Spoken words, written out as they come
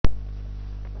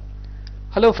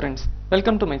Hello friends,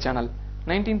 welcome to my channel.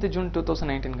 19th June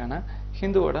 2019 கான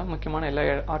ஹிந்துவோட முக்கியமான எல்லா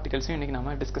ஆர்டிகல்ஸையும் இன்னைக்கு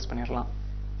நாம டிஸ்கஸ் பண்ணிரலாம்.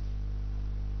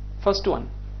 First one,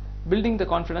 building the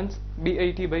confidence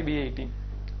BIT by BIT.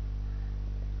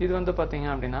 இது வந்து பாத்தீங்க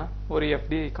அப்படின்னா ஒரு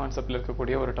FDI கான்செப்ட்ல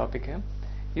இருக்கக்கூடிய ஒரு டாபிக்.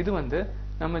 இது வந்து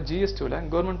நம்ம GS2ல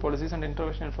Government Policies and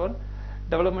Intervention for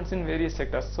Developments in Various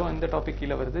Sectors. So இந்த டாபிக்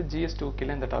கீழ வருது, GS2 கீழ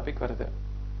இந்த டாபிக் வருது.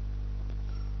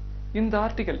 இந்த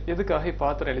ஆர்டிகல் எதுக்காக இப்ப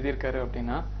ஆத்தர் எழுதியிருக்காரு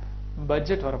அப்படின்னா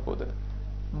பட்ஜெட் வரப்போகுது.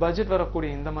 பட்ஜெட் வரக்கூடிய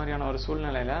இந்த மாதிரியான ஒரு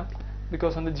சூழ்நிலையில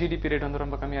பிகாஸ் வந்து ஜிடிபி ரேட் வந்து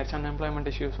ரொம்ப கம்மியாயிருச்சு, அன்எம்ப்ளாய்மெண்ட்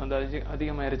இஷ்யூஸ் வந்து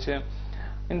அதிகமாயிருச்சு.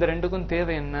 இந்த ரெண்டுக்கும்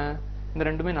தேவை என்ன? இந்த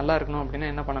ரெண்டுமே நல்லா இருக்கணும் அப்படின்னா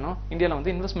என்ன பண்ணணும்? இந்தியாவில்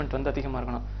வந்து இன்வெஸ்ட்மெண்ட் வந்து அதிகமாக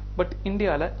இருக்கணும். பட்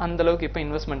இந்தியாவில் அந்த அளவுக்கு இப்போ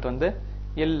இன்வெஸ்ட்மெண்ட் வந்து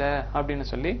இல்லை அப்படின்னு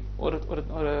சொல்லி ஒரு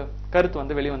ஒரு கருத்து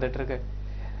வந்து வெளியே வந்துட்டு இருக்கு.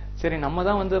 சரி, நம்ம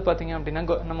தான் வந்து பார்த்தீங்க அப்படின்னா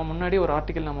நம்ம முன்னாடி ஒரு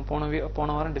ஆர்டிகல் நம்ம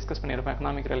போன வாரம் டிஸ்கஸ் பண்ணியிருப்போம்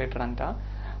எக்கனாமிக் ரிலேட்டடான்ட்டா.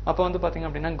 அப்போ வந்து பார்த்தீங்க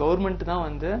அப்படின்னா கவர்மெண்ட் தான்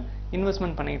வந்து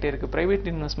இன்வெஸ்ட்மெண்ட் பண்ணிக்கிட்டே இருக்கு, பிரைவேட்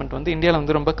இன்வெஸ்ட்மெண்ட் வந்து இந்தியாவில்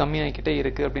வந்து ரொம்ப கம்மியாகிக்கிட்டே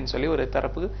இருக்கு அப்படின்னு சொல்லி ஒரு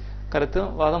தரப்பு கருத்து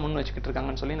வாதம் முன் வச்சுக்கிட்டு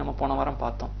இருக்காங்கன்னு சொல்லி நம்ம போன வாரம்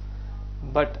பார்த்தோம்.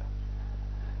 பட்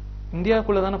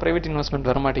இந்தியாவுக்குள்ள தானே பிரைவேட்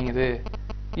இன்வெஸ்ட்மெண்ட் வர மாட்டேங்குது,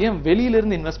 ஏன்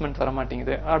வெளியிலிருந்து இன்வெஸ்ட்மெண்ட் வர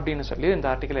மாட்டேங்குது அப்படின்னு சொல்லி இந்த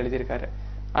ஆர்டிகல் எழுதியிருக்காரு.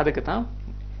 அதுக்கு தான்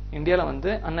இந்தியாவில்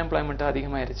வந்து அன்எம்ப்ளாய்மெண்ட்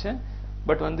அதிகமாயிருச்சு,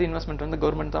 பட் வந்து இன்வெஸ்ட்மெண்ட் வந்து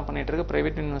கவர்மெண்ட் தான் பண்ணிட்டு இருக்கு,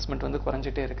 பிரைவேட் இன்வெஸ்ட்மெண்ட் வந்து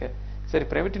குறைஞ்சிட்டே இருக்கு. சரி,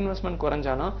 பிரைவேட் இன்வெஸ்ட்மெண்ட்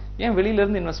குறைஞ்சாலும் ஏன்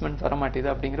வெளியிலிருந்து இன்வெஸ்ட்மெண்ட் வர மாட்டேது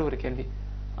அப்படிங்கிற ஒரு கேள்வி.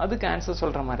 அதுக்கு ஆன்சர்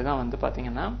சொல்ற மாதிரி தான் வந்து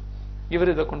பாத்தீங்கன்னா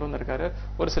இவர் இதை கொண்டு வந்திருக்காரு.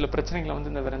 ஒரு சில பிரச்சனைகளை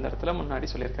வந்து இந்த இடத்துல முன்னாடி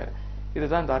சொல்லியிருக்காரு.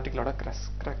 இதுதான் இந்த ஆர்டிகளோட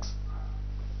கிரக்ஸ்.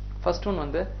 ஃபர்ஸ்ட் ஒன்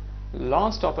வந்து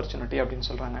லாஸ்ட் ஆப்பர்ச்சுனிட்டி அப்படின்னு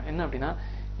சொல்றாங்க. என்ன அப்படின்னா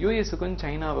யூஎஸ்க்கும்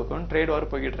சைனாவுக்கும் ட்ரேட்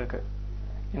வார் போயிட்டு இருக்கு.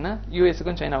 என்ன,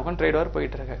 யூஎஸ்க்கும் சைனாவுக்கும் ட்ரேட் வார்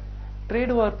போயிட்டு இருக்கு.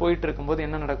 ட்ரேட் வார் போயிட்டு இருக்கும்போது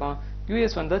என்ன நடக்கும்?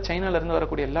 யூஎஸ் வந்து சைனால இருந்து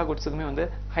வரக்கூடிய எல்லா குட்ஸுக்குமே வந்து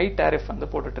ஹை டேரிஃப் வந்து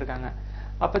போட்டுட்டு இருக்காங்க.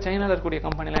 அப்ப சைனால இருக்கக்கூடிய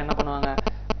கம்பெனிலாம் என்ன பண்ணுவாங்க?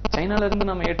 சைனால இருந்து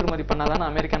நம்ம ஏற்றுமதி பண்ணாதானே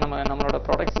அமெரிக்கா நம்மளோட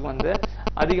ப்ராடக்ட்ஸுக்கு வந்து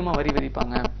அதிகமா வரி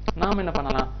விதிப்பாங்க. நாம என்ன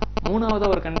பண்ணலாம்? மூணாவது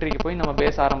ஒரு கண்ட்ரிக்கு போய் நம்ம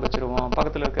பேச ஆரம்பிச்சிருவோம்.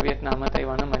 பக்கத்துல இருக்க வியட்நாம்,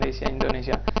 தைவான், மலேசியா,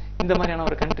 இந்தோனேஷியா இந்த மாதிரியான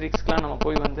ஒரு கண்ட்ரிஸ்க்குலாம் நம்ம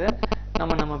போய் வந்து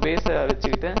நம்ம பேச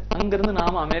வச்சுக்கிட்டு அங்கிருந்து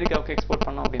நாம அமெரிக்காவுக்கு எக்ஸ்போர்ட்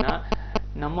பண்ணோம் அப்படின்னா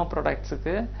நம்ம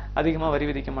ப்ராடக்ட்ஸுக்கு அதிகமா வரி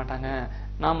விதிக்க மாட்டாங்க,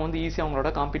 நாம வந்து ஈஸியா அவங்களோட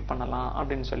காம்பீட் பண்ணலாம்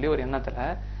அப்படின்னு சொல்லி ஒரு எண்ணத்துல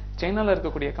சைனால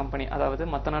இருக்கக்கூடிய கம்பெனி, அதாவது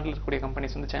மற்ற நாட்டில் இருக்கக்கூடிய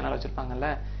கம்பெனிஸ் வந்து சைனால வச்சிருப்பாங்கல்ல,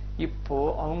 இப்போ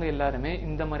அவங்க எல்லாருமே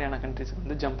இந்த மாதிரியான கண்ட்ரிஸ்க்கு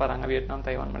வந்து ஜம்ப் ஆறாங்க, வியட்நாம்,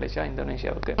 தைவான், மலேசியா,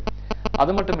 இந்தோனேஷியாவுக்கு.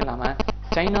 அது மட்டும் இல்லாம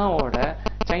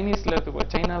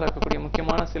சைனால இருக்கக்கூடிய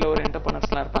முக்கியமான சில ஒரு என்டர்பிரனர்ஸ்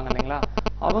எல்லாம் இருப்பாங்க இல்லைங்களா,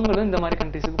 அவங்களும் இந்த மாதிரி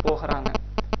கண்ட்ரிஸுக்கு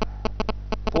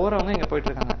போறவங்க இங்க போயிட்டு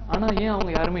இருக்காங்க. ஆனா ஏன்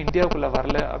அவங்க யாருமே இந்தியாவுக்குள்ள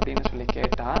வரல அப்படின்னு சொல்லி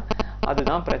கேட்டா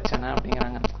அதுதான் பிரச்சனை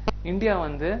அப்படிங்கிறாங்க. இந்தியா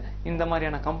வந்து இந்த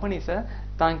மாதிரியான கம்பெனிஸை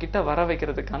தான் கிட்ட வர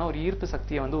வைக்கிறதுக்கான ஒரு ஈர்ப்பு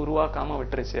சக்தியை வந்து உருவாக்காம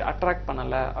விட்டுருச்சு, அட்ராக்ட்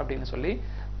பண்ணல அப்படின்னு சொல்லி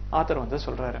ஆத்தர் வந்து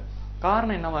சொல்றாரு.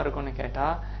 காரணம் என்னவா இருக்கும்னு கேட்டா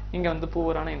இங்க வந்து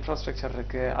பூவரான இன்ஃப்ராஸ்ட்ரக்சர்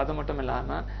இருக்கு, அது மட்டும்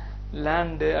இல்லாம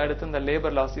லேண்டு, அடுத்து இந்த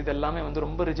லேபர் லாஸ் இது எல்லாமே வந்து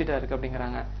ரொம்ப ரிஜிடா இருக்கு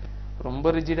அப்படிங்கிறாங்க.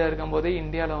 ரொம்ப ரிஜிடா இருக்கும் போதே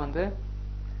இந்தியால வந்து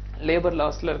லேபர்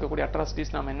லாஸ்ல இருக்கக்கூடிய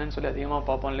அட்ராசிட்டிஸ் நாம என்னன்னு சொல்லி அதிகமா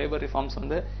பார்ப்போம். லேபர் ரிஃபார்ம்ஸ்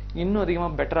வந்து இன்னும் அதிகமா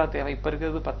பெட்டரா தேவை, இப்ப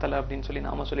இருக்கிறது பத்தல அப்படின்னு சொல்லி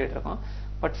நாம சொல்லிட்டு இருக்கோம்.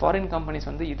 பட் ஃபாரின் கம்பெனிஸ்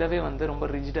வந்து இதவே வந்து ரொம்ப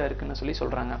ரிஜிடா இருக்குன்னு சொல்லி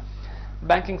சொல்றாங்க.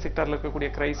 பேங்கிங் செக்டர்ல இருக்கக்கூடிய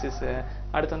கிரைசிஸ்,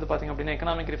 அடுத்து வந்து பாத்தீங்க அப்படின்னா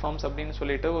எக்கனாமிக் ரிஃபார்ம்ஸ் அப்படின்னு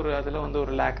சொல்லிட்டு அதுல வந்து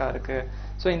ஒரு லேக்கா இருக்கு.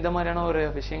 ஸோ இந்த மாதிரியான ஒரு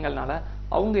விஷயங்கள்னால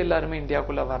அவங்க எல்லாருமே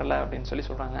இந்தியாவுக்குள்ள வரல அப்படின்னு சொல்லி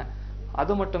சொல்றாங்க.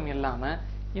 அது மட்டும் இல்லாம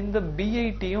இந்த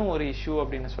பிஐடியும் ஒரு இஷ்யூ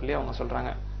அப்படின்னு சொல்லி அவங்க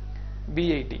சொல்றாங்க.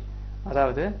 பிஐடி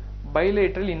அதாவது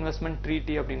பைலேட்ரல் இன்வெஸ்ட்மெண்ட்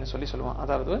ட்ரீட்டி அப்படின்னு சொல்லி சொல்லுவோம்.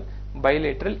 அதாவது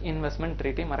பைலேட்ரல் இன்வெஸ்ட்மெண்ட்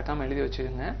ட்ரீட்டி மறக்காம எழுதி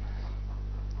வச்சுக்கோங்க.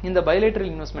 இந்த பைலேட்ரல்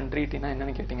இன்வெஸ்ட்மெண்ட் ட்ரீட்டினா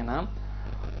என்னன்னு கேட்டீங்கன்னா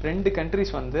ரெண்டு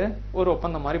கண்ட்ரிஸ் வந்து ஒரு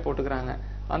ஒப்பந்தம் மாதிரி போட்டுக்கிறாங்க.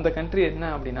 அந்த கண்ட்ரி என்ன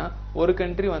அப்படின்னா, ஒரு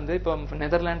கண்ட்ரி வந்து இப்போ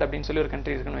நெதர்லாந்து அப்படின்னு சொல்லி ஒரு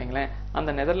கண்ட்ரி இருக்குன்னு வைங்களேன், அந்த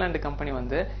நெதர்லாந்து கம்பெனி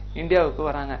வந்து இந்தியாவுக்கு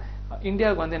வராங்க.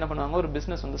 இந்தியாவுக்கு வந்து என்ன பண்ணுவாங்க, ஒரு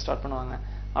பிசினஸ் வந்து ஸ்டார்ட் பண்ணுவாங்க.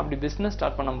 அப்படி பிசினஸ்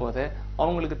ஸ்டார்ட் பண்ணும்போது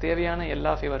அவங்களுக்கு தேவையான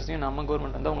எல்லா ஃபேவர்ஸையும் நம்ம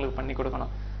கவர்மெண்ட் வந்து அவங்களுக்கு பண்ணி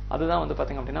கொடுக்கணும். அதுதான் வந்து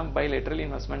பாத்தீங்க அப்படின்னா பைலேட்ரல்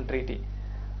இன்வெஸ்ட்மெண்ட் ட்ரீட்டி.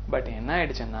 பட் என்ன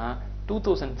ஆயிடுச்சுன்னா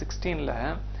 2016ல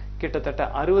கிட்டத்தட்ட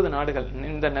 60 நாடுகள்,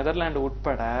 இந்த நெதர்லாந்து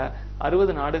உட்பட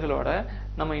 60 நாடுகளோட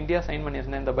நம்ம இந்தியா சைன்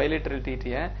பண்ணியிருந்த இந்த பைலேட்ரல்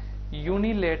ட்ரீட்டியை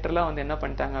யூனிலேட்டரலா வந்து என்ன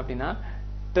பண்ணிட்டாங்க அப்படின்னா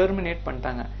டெர்மினேட்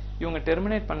பண்ணிட்டாங்க. இவங்க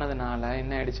டெர்மினேட் பண்ணதுனால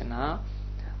என்ன ஆயிடுச்சுன்னா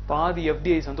பாதி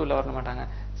எஃப்டிஐஸ் வந்து உள்ள வர மாட்டாங்க.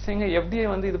 சரிங்க, எஃப்டிஐ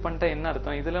வந்து இது பண்ணிட்டா என்ன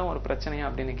அர்த்தம், இதெல்லாம் ஒரு பிரச்சனையா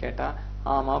அப்படின்னு கேட்டா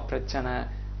ஆமா பிரச்சனை.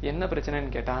 என்ன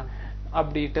பிரச்சனைன்னு கேட்டா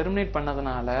அப்படி டெர்மினேட்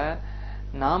பண்ணதுனால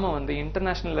நாம வந்து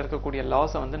இன்டர்நேஷனல்ல இருக்கக்கூடிய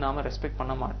லாஸை வந்து நாம ரெஸ்பெக்ட்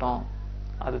பண்ண மாட்டோம்.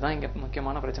 அதுதான் இங்க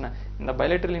முக்கியமான பிரச்சனை. இந்த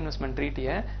பைலேட்ரல் இன்வெஸ்ட்மெண்ட்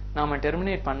ட்ரீட்டியை நாம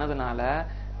டெர்மினேட் பண்ணதுனால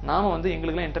நாம வந்து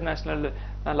எங்களுக்குலாம் இன்டர்நேஷனல்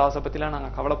லாஸை பத்திலாம் நாங்க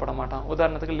கவலைப்பட மாட்டோம்.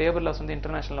 உதாரணத்துக்கு லேபர் லாஸ் வந்து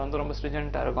இன்டர்நேஷனல் வந்து ரொம்ப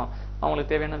ஸ்ட்ரிஜென்ட்டா இருக்கும்,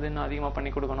 அவங்களுக்கு தேவையானது இன்னும் அதிகமா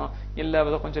பண்ணி கொடுக்கணும், இல்ல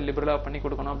அதை கொஞ்சம் லிபரலா பண்ணி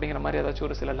கொடுக்கணும் அப்படிங்கிற மாதிரி ஏதாச்சும்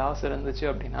ஒரு சில லாஸ் இருந்துச்சு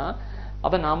அப்படின்னா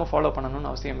அதை நாம ஃபாலோ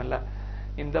பண்ணணும்னு அவசியம் இல்லை.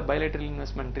 இந்த பைலேட்ரல்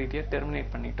இன்வெஸ்ட்மெண்ட் ட்ரீட்டியை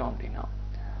டெர்மினேட் பண்ணிட்டோம் அப்படின்னா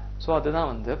ஸோ அதுதான்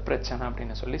வந்து பிரச்சனை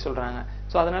அப்படின்னு சொல்றாங்க.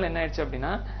 ஸோ அதனால என்ன ஆயிடுச்சு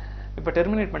அப்படின்னா இப்போ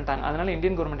டெர்மினேட் பண்ணிட்டாங்க. அதனால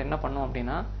இந்தியன் கவர்மெண்ட் என்ன பண்ணும்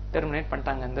அப்படின்னா டெர்மினேட்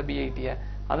பண்ணிட்டாங்க இந்த பிஐடியை.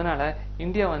 அதனால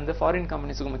இந்தியா வந்து ஃபாரின்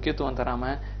கம்பெனிஸுக்கு முக்கியத்துவம்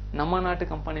தராம நம்ம நாட்டு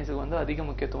கம்பெனிஸுக்கு வந்து அதிக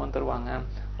முக்கியத்துவம் தருவாங்க.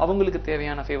 அவங்களுக்கு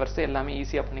தேவையான ஃபேவர்ஸ் எல்லாமே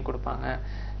ஈஸியா பண்ணி கொடுப்பாங்க.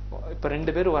 இப்போ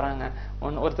 2 பேர் வராங்க.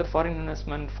 ஒருத்தர் ஃபாரின்ல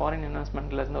இருந்து ஃபாரின்ல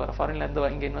இருந்து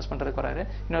இங்க இன்வெஸ்ட் பண்றதுக்கு வராரு,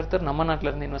 இன்னொருத்தர் நம்ம நாட்டுல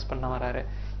இருந்து இன்வெஸ்ட் பண்ண வராரு.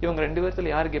 இவங்க 2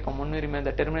 பேர்த்துல யாருக்கு இப்ப முன்னுரிமை,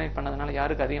 இந்த டெர்மினேட் பண்ணதுனால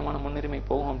யாருக்கு அதிகமான முன்னுரிமை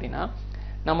போகும் அப்படின்னா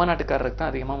நம்ம நாட்டுக்காரருக்கு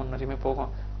தான் அதிகமா முன்னுரிமை போகும்.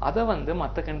 அதை வந்து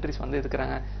மற்ற கண்ட்ரிஸ் வந்து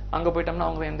எதுக்குறாங்க. அங்க போயிட்டோம்னா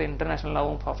அவங்க எந்த இன்டர்நேஷனல்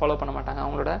லாவும் ஃபாலோ பண்ண மாட்டாங்க.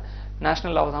 அவங்களோட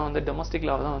நேஷனல் லாவை தான் வந்து டொமஸ்டிக்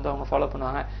லாவை தான் வந்து அவங்க ஃபாலோ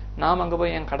பண்ணுவாங்க. நாம அங்க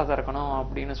போய் என் கடை திறக்கணும்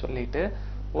அப்படின்னு சொல்லிட்டு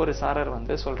ஒரு சாரர்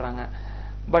வந்து சொல்றாங்க.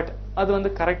 பட் அது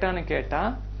வந்து கரெக்டானு கேட்டா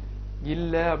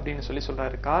இல்ல அப்படின்னு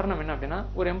சொல்றாரு. காரணம் என்ன அப்படின்னா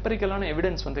ஒரு எம்பரிக்கலான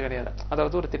எவிடன்ஸ் வந்து கிடையாது.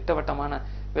 அதாவது ஒரு திட்டவட்டமான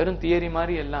வெறும் தியரி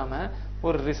மாதிரி இல்லாம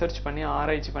ஒரு ரிசர்ச் பண்ணி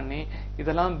ஆராய்ச்சி பண்ணி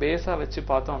இதெல்லாம் பேஸா வச்சு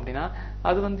பார்த்தோம் அப்படின்னா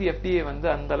அது வந்து எஃப்டிஏ வந்து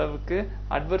அந்த அளவுக்கு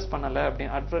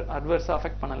அட்வர்ஸா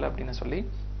அஃபெக்ட் பண்ணல அப்படின்னு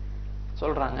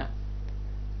சொல்றாங்க.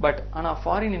 பட் ஆனா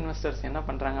ஃபாரின் இன்வெஸ்டர்ஸ் என்ன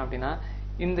பண்றாங்க அப்படின்னா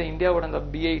இந்த இந்தியாவோட அந்த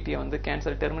பிஐடியை வந்து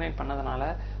டெர்மினேட் பண்ணதுனால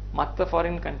மற்ற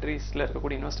ஃபாரின் கண்ட்ரீஸ்ல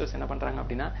இருக்கக்கூடிய இன்வெஸ்டர்ஸ் என்ன பண்றாங்க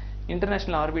அப்படின்னா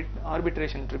இன்டர்நேஷனல்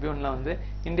ஆர்பிட்ரேஷன் ட்ரிபியூனல்ல வந்து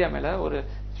இந்தியா மேல ஒரு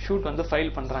ஷூட் வந்து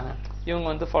ஃபைல் பண்றாங்க. இவங்க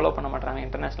வந்து ஃபாலோ பண்ண மாட்டாங்க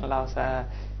இன்டர்நேஷனல் லாஸை,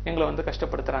 எங்களை வந்து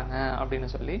கஷ்டப்படுத்துறாங்க அப்படின்னு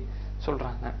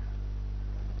சொல்றாங்க.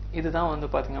 இதுதான் வந்து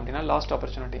பாத்தீங்க அப்படின்னா லாஸ்ட்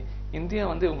ஆப்பர்ச்சுனிட்டி. இந்தியா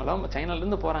வந்து இவங்கெல்லாம் சைனால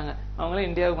இருந்து போறாங்க, அவங்களாம்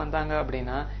இந்தியாவுக்கு வந்தாங்க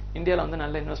அப்படின்னா இந்தியாவில் வந்து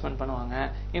நல்ல இன்வெஸ்ட்மெண்ட் பண்ணுவாங்க,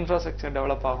 இன்ஃப்ராஸ்ட்ரக்சர்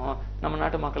டெவலப் ஆகும், நம்ம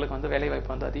நாட்டு மக்களுக்கு வந்து வேலை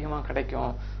வாய்ப்பு வந்து அதிகமா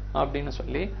கிடைக்கும்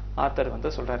அப்படின்னு ஆத்தர் வந்து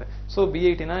சொல்றாரு. ஸோ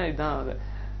பிஐடினா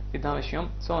இதுதான் விஷயம்.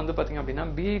 ஸோ வந்து பாத்தீங்க அப்படின்னா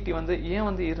பிஐடி வந்து ஏன்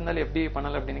வந்து இருந்தாலும் எப்படி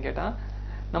பண்ணல அப்படின்னு கேட்டா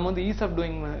நம்ம வந்து ஈஸ் ஆஃப்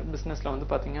டூயிங் பிசினஸ்ல வந்து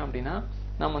பாத்தீங்க அப்படின்னா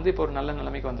நம்ம வந்து இப்போ ஒரு நல்ல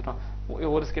நிலைமைக்கு வந்துட்டோம்.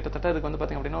 ஒரு கிட்டத்தட்ட அதுக்கு வந்து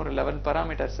பாத்தீங்க அப்படின்னா ஒரு 11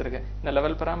 பாராமீட்டர்ஸ் இருக்கு. இந்த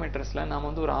 11 பாராமீட்டர்ஸ்ல நாம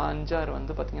வந்து ஒரு 5-6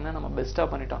 வந்து பாத்தீங்கன்னா நம்ம பெஸ்டா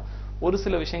பண்ணிட்டோம். ஒரு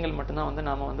சில விஷயங்கள் மட்டும்தான் வந்து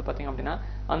நாம வந்து பாத்தீங்க அப்படின்னா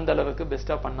அந்த அளவுக்கு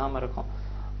பெஸ்டா பண்ணாம இருக்கோம்.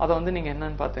 அதை வந்து நீங்க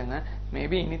என்னன்னு பாத்துங்க.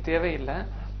 மேபி இனி தேவையில்லை.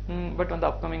 பட் வந்து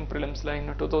அப்கமிங் ப்ரிலிம்ஸ்ல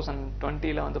இன்னும்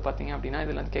 2020ல வந்து பாத்தீங்க அப்படின்னா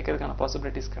இதுல வந்து கேட்கறதுக்கான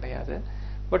பாசிபிலிட்டிஸ் கிடையாது.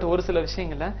 பட் ஒரு சில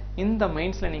விஷயங்கள இந்த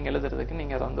மைண்ட்ஸ்ல நீங்க எழுதுறதுக்கு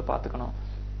நீங்க அதை வந்து பாத்துக்கணும்.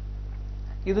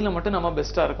 இதுல மட்டும் நம்ம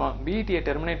பெஸ்டா இருக்கோம். பிஇடியை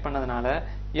டெர்மினேட் பண்ணதுனால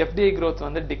எஃப்டிஐ growth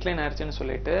வந்து டிக்ளைன் ஆயிடுச்சுன்னு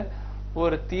சொல்லிட்டு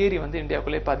ஒரு தியரி வந்து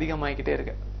இந்தியாவுக்குள்ள இப்ப அதிகமாகிக்கிட்டே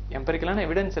இருக்கு. எம்பரிக்கலான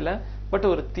எவிடன்ஸ் இல்ல, பட்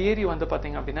ஒரு தியரி வந்து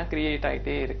பாத்தீங்க அப்படின்னா கிரியேட்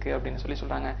ஆயிட்டே இருக்கு அப்படின்னு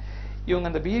சொல்றாங்க. இவங்க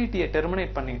அந்த பிஐடியை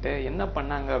டெர்மினேட் பண்ணிட்டு என்ன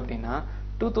பண்ணாங்க அப்படின்னா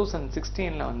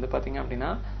 2016ல வந்து பாத்தீங்க அப்படின்னா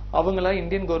அவங்களா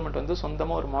இந்தியன் கவர்மெண்ட் வந்து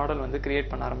சொந்தமா ஒரு மாடல் வந்து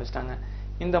கிரியேட் பண்ண ஆரம்பிச்சிட்டாங்க.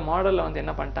 இந்த மாடல்ல வந்து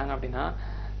என்ன பண்ணிட்டாங்க அப்படின்னா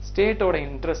ஸ்டேட்டோட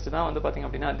இன்ட்ரெஸ்ட் தான் வந்து பாத்தீங்க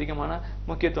அப்படின்னா அதிகமான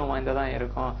முக்கியத்துவம் வாய்ந்ததா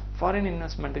இருக்கும். ஃபாரின்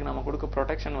இன்வெஸ்ட்மெண்ட்டுக்கு நம்ம கொடுக்க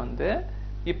ப்ரொடெக்ஷன் வந்து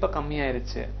இப்ப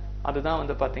கம்மியாயிருச்சு. அதுதான்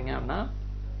வந்து பாத்தீங்க அப்படின்னா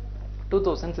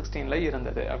 2016ல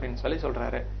இருந்தது அப்படின்னு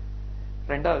சொல்றாரு.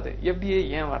 ரெண்டாவது எஃப்டிஏ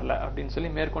ஏன் வரல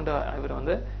அப்படின்னு மேற்கொண்டு இவர்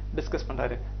வந்து டிஸ்கஸ்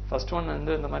பண்றாரு. ஃபர்ஸ்ட் ஒன்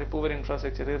வந்து இந்த மாதிரி poor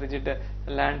infrastructure, rigid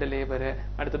land, labour,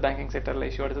 அடுத்து பேங்கிங் செக்டர்ல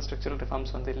இஷ்யூ, அடுத்து ஸ்ட்ரக்சரல்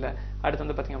ரிஃபார்ம்ஸ் வந்து இல்ல, அடுத்து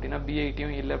வந்து பாத்தீங்க அப்படின்னா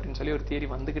பிஐடியும் இல்ல அப்படின்னு ஒரு தியரி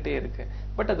வந்துகிட்டே இருக்கு.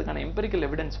 பட் அதுக்கான எம்பரிக்கல்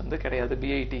எவிடன்ஸ் வந்து கிடையாது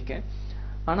பிஐடிக்கு.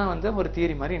 ஆனா வந்து ஒரு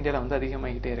தியரி மாதிரி இந்தியால வந்து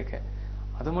அதிகமாகிட்டே இருக்கு.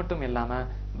 அது மட்டும் இல்லாம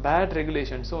பேட்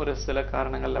ரெகுலேஷன்ஸும் ஒரு சில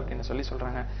காரணங்கள் அப்படின்னு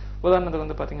சொல்றாங்க. உதாரணத்துக்கு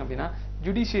வந்து பாத்தீங்க அப்படின்னா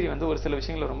ஜுடிஷியரி வந்து ஒரு சில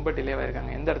விஷயங்கள ரொம்ப டிலேவா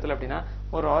இருக்காங்க. எந்த இடத்துல அப்படின்னா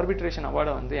ஒரு ஆர்பிட்ரேஷன்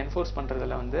அவார்டை வந்து என்ஃபோர்ஸ்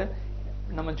பண்றதுல வந்து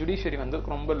நம்ம ஜுடிஷியரி வந்து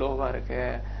ரொம்ப லோவா இருக்கு.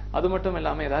 அது மட்டும்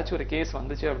இல்லாம ஏதாச்சும் ஒரு கேஸ்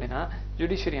வந்துச்சு அப்படின்னா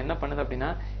ஜுடிஷியரி என்ன பண்ணுது அப்படின்னா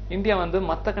இந்தியா வந்து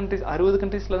மத்த கண்ட்ரிஸ் 60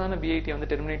 கண்ட்ரீஸ்ல தானே பிஐடி வந்து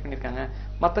டெர்மினேட் பண்ணிருக்காங்க,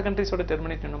 மத்த கண்ட்ரிஸோட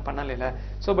டெர்மினேட் இன்னும் பண்ணல.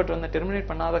 சோ பட் வந்து டெர்மினேட்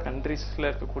பண்ணாத கண்ட்ரீஸ்ல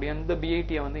இருக்கக்கூடிய அந்த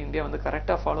பிஐடியை வந்து இந்தியா வந்து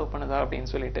கரெக்டா ஃபாலோ பண்ணுதா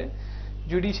அப்படின்னு சொல்லிட்டு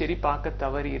ஜுடிஷியரி பார்க்க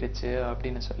தவறிடுச்சு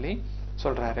அப்படின்னு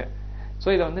சொல்றாரு. ஸோ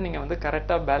இதை வந்து நீங்க வந்து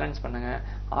கரெக்டா பேலன்ஸ் பண்ணுங்க.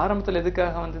 ஆரம்பத்தில்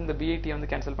எதுக்காக வந்து இந்த பிஐடியை வந்து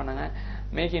கேன்சல் பண்ணாங்க?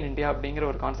 மேக் இன் இந்தியா அப்படிங்கிற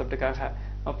ஒரு கான்செப்டுக்காக.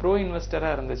 ப்ரோ இன்வெஸ்டரா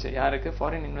இருந்துச்சு. யாருக்கு?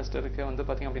 ஃபாரின் இன்வெஸ்டருக்கு வந்து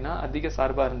பாத்தீங்க அப்படின்னா அதிக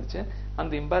சார்பா இருந்துச்சு.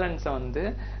 அந்த இம்பேலன்ஸை வந்து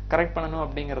கரெக்ட் பண்ணணும்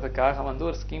அப்படிங்கிறதுக்காக வந்து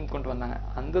ஒரு ஸ்கீம் கொண்டு வந்தாங்க.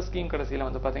 அந்த ஸ்கீம் கடைசியில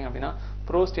வந்து பாத்தீங்க அப்படின்னா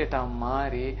ப்ரோ ஸ்டேட்டா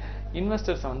மாறி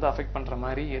இன்வெஸ்டர்ஸை வந்து அஃபெக்ட் பண்ற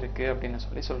மாதிரி இருக்கு அப்படின்னு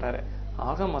சொல்றாரு.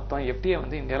 ஆக மொத்தம் எஃப்டிஐ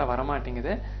வந்து இந்தியால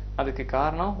வரமாட்டேங்குது. அதுக்கு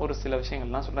காரணம் ஒரு சில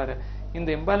விஷயங்கள்லாம் சொல்றாரு. இந்த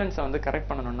இம்பேலன்ஸை வந்து கரெக்ட்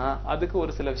பண்ணணும்னா அதுக்கு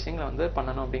ஒரு சில விஷயங்களை வந்து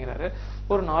பண்ணணும் அப்படிங்கிறாரு.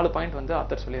 ஒரு 4 பாயிண்ட் வந்து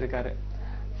ஆத்தர் சொல்லியிருக்காரு.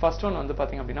 ஃபர்ஸ்ட் ஒன் வந்து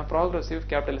பாத்தீங்க அப்படின்னா ப்ராக்ரெசிவ்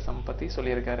கேபிட்டலிசம் பத்தி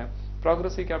சொல்லியிருக்காரு.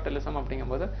 ப்ராக்ரெசிவ் கேபிட்டலிசம்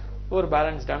அப்படிங்கும்போது ஒரு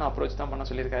பேலன்ஸ்டான அப்ரோச் தான் பண்ண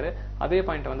சொல்லியிருக்காரு. அதே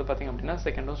பாயிண்ட் வந்து பாத்தீங்க அப்படின்னா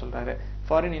செகண்டும் சொல்றாரு.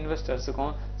 ஃபாரின்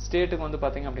இன்வெஸ்டர்ஸுக்கும் ஸ்டேட்டுக்கும் வந்து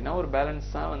பாத்தீங்க அப்படின்னா ஒரு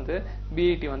பேலன்ஸ் தான் வந்து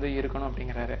பிஐடி வந்து இருக்கணும்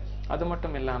அப்படிங்கிறாரு. அது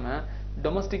மட்டும் இல்லாம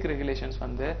டொமஸ்டிக் ரெகுலேஷன்ஸ்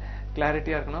வந்து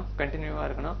கிளாரிட்டியா இருக்கணும், கண்டினியூவா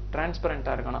இருக்கணும்,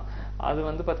 டிரான்ஸ்பரண்டா இருக்கணும். அது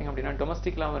வந்து பாத்தீங்க அப்படின்னா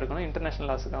டொமஸ்டிக்லாவும் இருக்கணும், இன்டர்நேஷனல்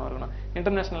லாஸுக்காகவும் இருக்கணும்.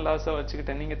 இன்டர்நேஷனல் லாஸை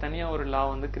வச்சுக்கிட்டு நீங்க தனியா ஒரு லா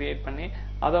வந்து கிரியேட் பண்ணி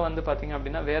அதை வந்து பாத்தீங்க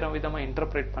அப்படின்னா வேற விதமா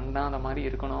இன்டர்பிரேட் பண்ணாத மாதிரி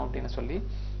இருக்கணும் அப்படின்னு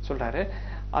சொல்றாரு.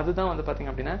 அதுதான் வந்து பாத்தீங்க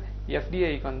அப்படின்னா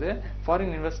எஃப்டிஐக்கு வந்து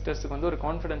ஃபாரின் இன்வெஸ்டர்ஸ்க்கு வந்து ஒரு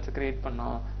கான்ஃபிடன்ஸ் கிரியேட்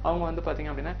பண்ணோம். அவங்க வந்து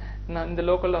பாத்தீங்க அப்படின்னா இந்த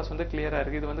லோக்கல் லாஸ் வந்து கிளியரா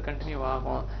இருக்கு, இது வந்து கண்டினியூ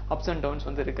ஆகும், அப்ஸ் அண்ட் டவுன்ஸ்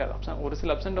வந்து இருக்காது, ஒரு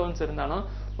சில அப்ஸ் அண்ட் டவுன்ஸ் இருந்தாலும்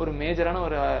ஒரு மேஜரான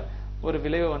ஒரு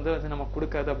விளைவை வந்து அது நமக்கு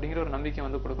கொடுக்காது அப்படிங்கிற ஒரு நம்பிக்கை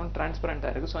வந்து கொடுக்கும்.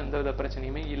 டிரான்ஸ்பரண்டா இருக்கு, ஸோ எந்த வித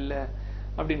பிரச்சனையுமே இல்லை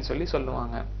அப்படின்னு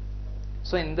சொல்லுவாங்க.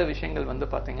 ஸோ இந்த விஷயங்கள் வந்து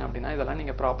பாத்தீங்க அப்படின்னா இதெல்லாம்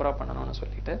நீங்க ப்ராப்பரா பண்ணணும்னு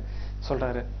சொல்லிட்டு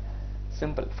சொல்றாரு.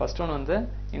 சிம்பிள். ஃபர்ஸ்ட் ஒன் வந்து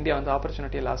இந்தியா வந்து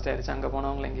ஆப்பர்ச்சுனிட்டி லாஸ்ட் ஆயிருச்சு, அங்க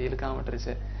போனவங்களை இங்க இழுக்காம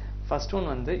விட்டுருச்சு. ஃபர்ஸ்ட் ஒன்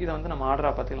வந்து இதை வந்து நம்ம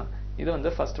ஆர்டரா பார்த்துக்கலாம். இது வந்து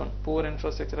ஃபர்ஸ்ட் ஒன். புவர்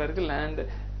இன்ஃப்ராஸ்ட்ரக்சரா இருக்கு,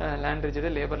 லேண்ட்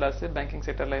ரிஜிடு, லேபர் லாஸ், பேங்கிங்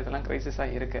செக்டர்ல இதெல்லாம் கிரைசிஸா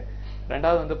இருக்கு.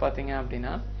 ரெண்டாவது வந்து பாத்தீங்க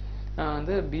அப்படின்னா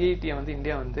வந்து பிஐடியை வந்து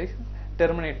இந்தியா வந்து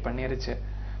டெர்மினேட் பண்ணிருச்சு.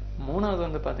 மூணாவது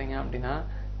வந்து பாத்தீங்க அப்படின்னா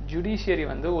ஜுடிஷியரி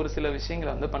வந்து ஒரு சில விஷயங்களை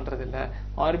வந்து பண்றது இல்ல,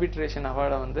 ஆர்பிட்ரேஷன்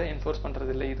அவார்டை வந்து என்ஃபோர்ஸ்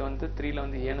பண்றது இல்லை. இது வந்து 3ல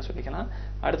வந்து ஏன்னு சொல்லிக்கலாம்.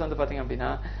 அடுத்து வந்து பாத்தீங்க அப்படின்னா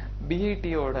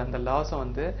பிஐடியோட அந்த லாஸை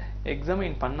வந்து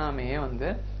எக்ஸாமின் பண்ணாமையே வந்து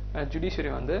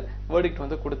ஜுடிஷியரி வந்து வேர்டிக்ட்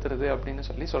வந்து கொடுத்துருது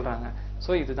அப்படின்னு சொல்றாங்க.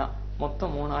 ஸோ இதுதான்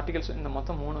மொத்தம் 3 ஆர்டிகல்ஸ். இந்த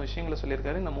மொத்தம் 3 விஷயங்களை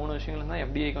சொல்லியிருக்காரு. இந்த 3 விஷயங்கள் தான்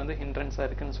எஃப்டிஐக்கு வந்து ஹிண்ட்ரன்ஸா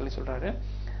இருக்குன்னு சொல்றாரு.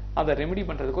 அதை ரெமெடி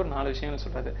பண்றதுக்கு ஒரு 4 விஷயங்கள்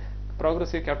சொல்றாரு.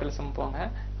 ப்ரோக்ரஸிவ் கேபிட்டலிசம் போங்க,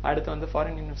 அடுத்து வந்து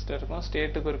ஃபாரின் இன்வெஸ்டருக்கும்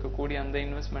ஸ்டேட்டுக்கும் இருக்கக்கூடிய அந்த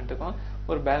இன்வெஸ்ட்மெண்ட்டுக்கும்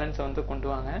ஒரு பேலன்ஸை வந்து கொண்டு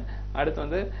வாங்க. அடுத்து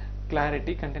வந்து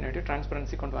கிளாரிட்டி, கண்டினியூட்டி,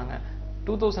 டிரான்ஸ்பரன்சி கொண்டு வாங்க.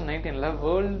 2019ல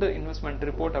வேர்ல்டு இன்வெஸ்ட்மெண்ட்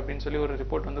ரிப்போர்ட் அப்படின்னு சொல்லி ஒரு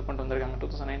ரிப்போர்ட் வந்து கொண்டு வந்திருக்காங்க.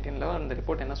 2019ல அந்த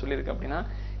ரிப்போர்ட் என்ன சொல்லியிருக்கு அப்படின்னா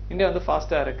இந்தியா வந்து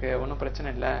ஃபாஸ்டா இருக்கு, ஒன்றும்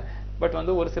பிரச்சனை இல்லை, பட்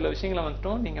வந்து ஒரு சில விஷயங்களை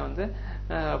வந்துட்டும் நீங்க வந்து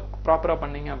ப்ராப்பரா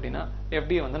பண்ணீங்க அப்படின்னா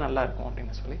எஃப்டிஐ வந்து நல்லா இருக்கும்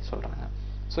அப்படின்னு சொல்றாங்க.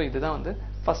 ஸோ இதுதான் வந்து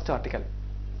ஃபர்ஸ்ட் ஆர்டிகல்.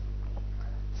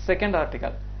 செகண்ட்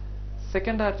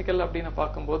ஆர்டிகல் அப்படின்னு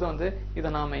பார்க்கும்போது வந்து இதை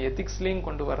நாம எத்திக்ஸ்லயும்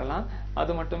கொண்டு வரலாம்,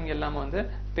 அது மட்டும் இல்லாம வந்து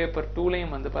பேப்பர்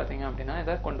 2லையும் வந்து பாத்தீங்க அப்படின்னா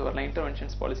இதை கொண்டு வரலாம்,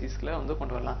 இன்டர்வென்ஷன்ஸ் பாலிசிஸ்ல வந்து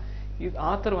கொண்டு வரலாம். இது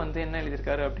ஆத்தர் வந்து என்ன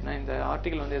எழுதியிருக்காரு அப்படின்னா இந்த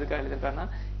ஆர்டிகல் வந்து எதுக்காக எழுதியிருக்காருன்னா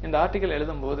இந்த ஆர்டிகல்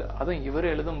எழுதும்போது, அதுவும் இவர்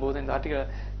எழுதும்போது, இந்த ஆர்டிகல்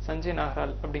சஞ்சய்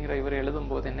நாகரால் அப்படிங்கிற இவர்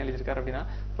எழுதும்போது என்ன எழுதியிருக்காரு அப்படின்னா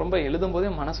ரொம்ப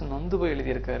எழுதும்போதே மனசு நொந்து போய்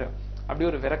எழுதியிருக்காரு. அப்படி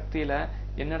ஒரு விரக்தியில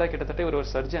என்னடா கிட்டத்தட்ட ஒரு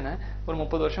சர்ஜனை ஒரு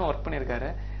 30 வருஷம் ஒர்க்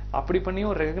பண்ணியிருக்காரு, அப்படி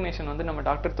பண்ணியும் ஒரு ரெகக்னேஷன் வந்து நம்ம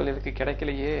டாக்டர் தொழிலுக்கு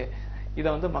கிடைக்கலையே, இதை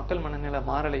வந்து மக்கள் மனநிலை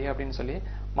மாறலையே அப்படின்னு சொல்லி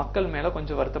மக்கள் மேல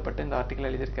கொஞ்சம் வருத்தப்பட்டு இந்த ஆர்டிகல்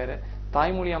எழுதியிருக்காரு.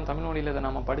 தாய்மொழியாம் தமிழ் மொழியில இதை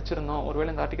நம்ம படிச்சிருந்தோம், ஒருவேளை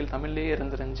இந்த ஆர்டிகல் தமிழ்லயே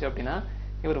இருந்துருந்துச்சு அப்படின்னா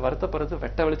இவர் வருத்தப்படுறது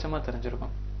வெட்ட வெளிச்சமா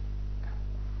தெரிஞ்சிருக்கும்.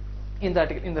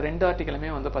 இந்த 2 ஆர்டிகளுமே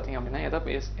வந்து பாத்தீங்க அப்படின்னா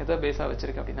எதை பேஸா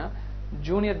வச்சிருக்கு அப்படின்னா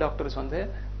ஜூனியர் டாக்டர்ஸ் வந்து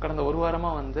கடந்த ஒரு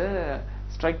வாரமா வந்து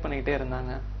ஸ்ட்ரைக் பண்ணிக்கிட்டே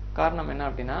இருந்தாங்க. காரணம் என்ன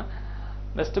அப்படின்னா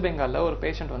வெஸ்ட் பெங்கால்ல ஒரு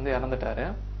பேஷண்ட் வந்து இறந்துட்டாரு.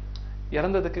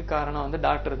 இறந்ததுக்கு காரணம் வந்து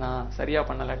டாக்டர் தான் சரியா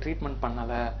பண்ணல, ட்ரீட்மெண்ட்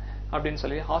பண்ணல அப்படின்னு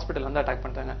சொல்லி ஹாஸ்பிட்டல் வந்து அட்டாக்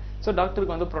பண்றாங்க. ஸோ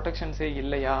டாக்டருக்கு வந்து ப்ரொடெக்ஷன்ஸே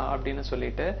இல்லையா அப்படின்னு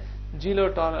சொல்லிட்டு zero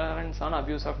tolerance on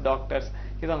abuse of doctors,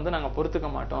 இதை வந்து நாங்க பொறுத்துக்க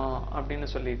மாட்டோம் அப்படின்னு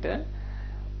சொல்லிட்டு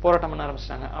போராட்டம் பண்ண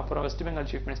ஆரம்பிச்சிட்டாங்க. அப்புறம் west Bengal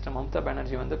chief minister Mamata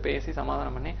Banerjee வந்து பேசி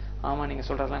சமாதானம் பண்ணி ஆமா நீங்க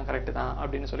சொல்றதெல்லாம் கரெக்ட் தான்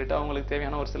அப்படின்னு சொல்லிட்டு அவங்களுக்கு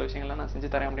தேவையான ஒரு சில விஷயங்கள்லாம் நான்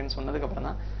செஞ்சு தரேன் அப்படின்னு சொன்னதுக்கு அப்புறம்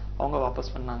தான் அவங்க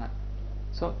வாபஸ் பண்ணாங்க.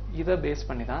 ஸோ இதை பேஸ்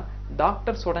பண்ணி தான்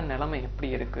டாக்டர்ஸோட நிலைமை எப்படி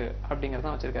இருக்கு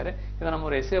அப்படிங்கிறதான் வச்சிருக்காரு. இதை நம்ம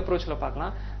ஒரு எஸ்ஏ அப்ரோச்ல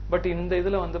பார்க்கலாம். பட் இந்த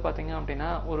இதுல வந்து பாத்தீங்க அப்படின்னா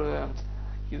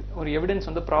ஒரு எவிடன்ஸ்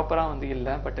வந்து ப்ராப்பரா வந்து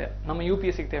இல்லை. பட் நம்ம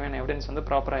யூபிஎஸ்சிக்கு தேவையான எவிடன்ஸ் வந்து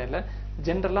ப்ராப்பரா இல்லை.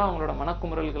 ஜென்ரலா அவங்களோட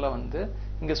மனக்குமுறல்களை வந்து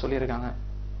இங்க சொல்லியிருக்காங்க.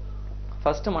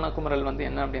 ஃபர்ஸ்ட் மனக்குமுறல் வந்து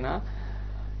என்ன அப்படின்னா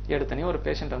எடுத்தனே ஒரு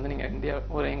பேஷண்ட் வந்து நீங்க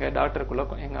எங்க டாக்டருக்குள்ள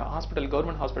எங்க ஹாஸ்பிட்டல்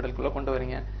கவர்மெண்ட் ஹாஸ்பிட்டலுக்குள்ள கொண்டு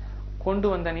வரீங்க. கொண்டு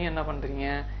வந்தனே என்ன பண்றீங்க,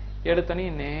 எடுத்தனே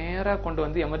நேரா கொண்டு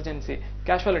வந்து எமர்ஜென்சி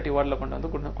கேஷுவாலிட்டி வார்டில்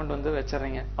கொண்டு வந்து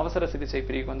வச்சிடறீங்க, அவசர சிகிச்சை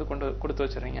பிரிவுக்கு வந்து கொடுத்து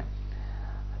வச்சிடறீங்க.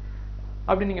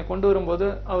 அப்படி நீங்க கொண்டு வரும்போது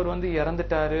அவர் வந்து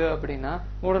இறந்துட்டாரு அப்படின்னா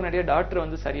உடனடியாக டாக்டர்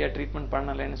வந்து சரியா ட்ரீட்மெண்ட்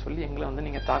பண்ணலைன்னு சொல்லி எங்களை வந்து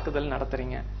நீங்க தாக்குதல்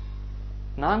நடத்துறீங்க.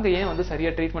 நாங்க ஏன் வந்து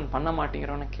சரியா ட்ரீட்மெண்ட் பண்ண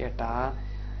மாட்டேங்கிறோம்னு கேட்டா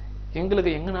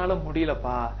எங்களுக்கு எங்கனால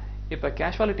முடியலப்பா. இப்ப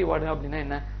கேஷுவாலிட்டி வார்டு அப்படின்னா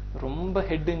என்ன, ரொம்ப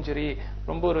ஹெட் இன்ஜுரி,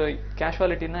 ரொம்ப ஒரு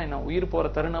கேஷுவாலிட்டினா என்ன உயிர் போற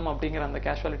தருணம் அப்படிங்கிற அந்த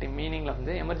கேஷுவாலிட்டி மீனிங்ல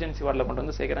வந்து எமர்ஜென்சி வார்டில் கொண்டு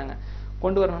வந்து சேர்க்கிறாங்க.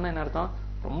 கொண்டு வரணும்னா என்ன அர்த்தம்,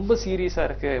 ரொம்ப சீரியஸா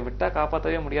இருக்கு, விட்டா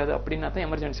காப்பாற்றவே முடியாது அப்படின்னா தான்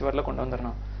எமர்ஜென்சி வார்டில் கொண்டு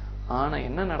வந்துடணும். ஆனா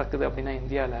என்ன நடக்குது அப்படின்னா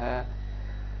இந்தியால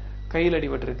கையில்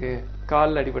அடிபட்டிருக்கு,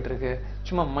 காலில் அடிபட்டிருக்கு,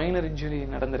 சும்மா மைனர் இன்ஜுரி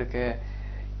நடந்திருக்கு,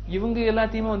 இவங்க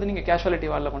எல்லாத்தையுமே வந்து நீங்க கேஷுவாலிட்டி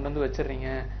வார்டில் கொண்டு வந்து வச்சிடுறீங்க.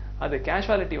 அது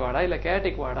கேஷுவாலிட்டி வார்டா இல்ல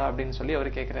கேட்டிக் வார்டா அப்படின்னு சொல்லி அவர்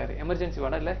கேட்கிறாரு. எமர்ஜென்சி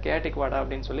வார்டா இல்ல கேட்டிக் வார்டா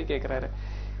அப்படின்னு சொல்லி கேட்கிறாரு.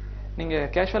 நீங்க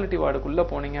கேஷுவாலிட்டி வார்டுக்குள்ள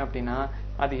போனீங்க அப்படின்னா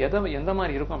அது எந்த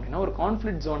மாதிரி இருக்கும் அப்படின்னா ஒரு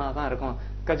கான்ஃபிளிக்ட் ஜோனா தான் இருக்கும்.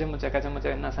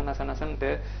 கஜமுச்ச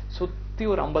நசன்ட்டு சுத்தி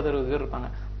ஒரு 50-60 பேர் இருப்பாங்க.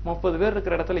 30 பேர்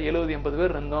இருக்கிற இடத்துல 70-80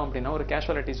 பேர் இருந்தோம் அப்படின்னா ஒரு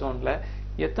கேஷுவாலிட்டி ஜோன்ல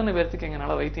எத்தனை பேர்த்துக்கு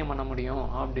எங்களால வைத்தியம் பண்ண முடியும்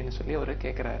அப்படின்னு சொல்லி அவரு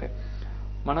கேட்கிறாரு,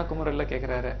 மனக்குமுறையில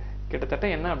கேட்கிறாரு. கிட்டத்தட்ட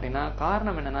என்ன அப்படின்னா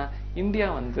காரணம் என்னன்னா இந்தியா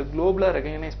வந்து குளோபலா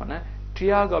ரெகக்னைஸ் பண்ண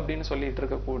ட்ரியாக் அப்படின்னு சொல்லிட்டு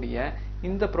இருக்கக்கூடிய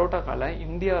இந்த புரோட்டோகாலை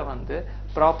இந்தியா வந்து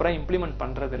ப்ராப்பரா இம்ப்ளிமெண்ட்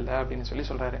பண்றது இல்லை அப்படின்னு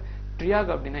சொல்றாரு. ட்ரியாக்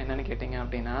அப்படின்னா என்னன்னு கேட்டீங்க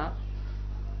அப்படின்னா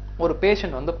ஒரு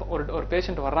பேஷண்ட் வந்து ஒரு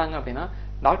பேஷண்ட் வர்றாங்க அப்படின்னா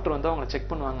டாக்டர் வந்து அவங்களை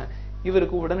செக் பண்ணுவாங்க.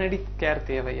 இவருக்கு உடனடி கேர்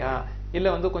தேவையா, இல்ல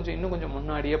வந்து இன்னும் கொஞ்சம்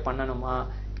முன்னாடியே பண்ணணுமா,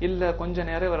 இல்ல கொஞ்ச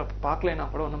நேரம் இவரை பார்க்கலைன்னா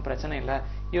கூட ஒன்றும் பிரச்சனை இல்லை,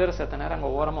 இவரை செத்த நேரம் அங்கே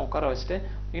ஓரமா உட்கார வச்சுட்டு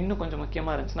இன்னும் கொஞ்சம்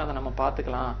முக்கியமா இருந்துச்சுன்னா அதை நம்ம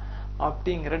பார்த்துக்கலாம்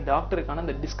அப்படிங்கிற டாக்டருக்கான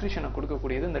அந்த டிஸ்கிரிப்ஷனை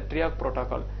கொடுக்கக்கூடியது இந்த ட்ரியாக்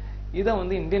புரோட்டோகால். இதை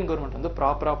வந்து இந்தியன் கவர்மெண்ட் வந்து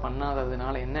ப்ராப்பரா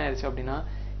பண்ணாததுனால என்ன ஆயிடுச்சு அப்படின்னா,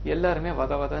 எல்லாருமே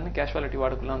வதன்னு கேஷுவாலிட்டி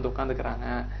வார்டுக்குள்ள வந்து உட்காந்துக்கிறாங்க.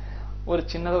 ஒரு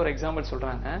சின்னதா ஒரு எக்ஸாம்பிள்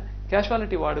சொல்றாங்க.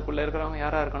 கேஷுவாலிட்டி வார்டுக்குள்ள இருக்கிறவங்க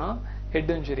யாரா இருக்கணும்,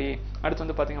 ஹெட் இன்ஜுரி, அடுத்து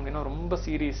வந்து பாத்தீங்க அப்படின்னா ரொம்ப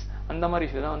சீரியஸ் அந்த மாதிரி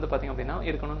இஷ்யூ தான் வந்து பாத்தீங்க அப்படின்னா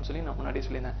இருக்கணும்னு சொல்லி நான் முன்னாடி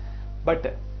சொல்லியிருந்தேன். பட்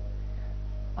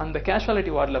அந்த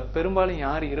கேஷுவாலிட்டி வார்டில் பெரும்பாலும்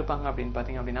யார் இருப்பாங்க அப்படின்னு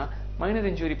பாத்தீங்க அப்படின்னா மைனர்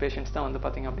இன்ஜுரி பேஷண்ட்ஸ் தான் வந்து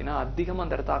பாத்தீங்க அப்படின்னா அதிகமா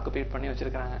அந்த இடத்த ஆக்குபேட் பண்ணி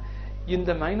வச்சிருக்காங்க.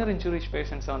 இந்த மைனர் இன்ஜுரிஸ்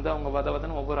பேஷண்ட்ஸை வந்து அவங்க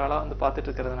வதன்னு ஒவ்வொரு ஆளா வந்து பார்த்துட்டு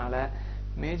இருக்கிறதுனால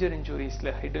மேஜர் இன்ஜுரிஸ்ல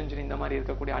ஹெட் இன்ஜுரி இந்த மாதிரி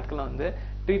இருக்கக்கூடிய ஆட்களை வந்து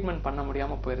ட்ரீட்மெண்ட் பண்ண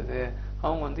முடியாம போயிருது.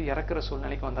 அவங்க வந்து இறக்குற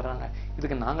சூழ்நிலைக்கு வந்துடுறாங்க.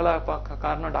 இதுக்கு நாங்களா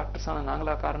காரணம், டாக்டர்ஸான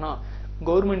நாங்களா காரணம்,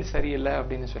 கவர்மெண்ட் சரியில்லை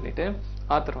அப்படின்னு சொல்லிட்டு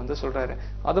ஆத்தர் வந்து சொல்றாரு.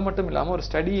 அது மட்டும் இல்லாம ஒரு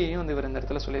ஸ்டடியையும் வந்து இவர் இந்த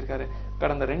இடத்துல சொல்லியிருக்காரு.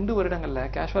 கடந்த 2 வருடங்கள்ல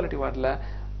கேஷுவாலிட்டி வார்டில்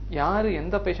யாரு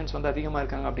எந்த பேஷண்ட்ஸ் வந்து அதிகமா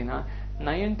இருக்காங்க அப்படின்னா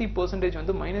 90%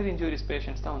 வந்து மைனர் இன்ஜுரிஸ்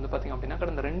பேஷண்ட்ஸ் தான் வந்து பாத்தீங்க அப்படின்னா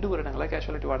கடந்த 2 வருடங்களா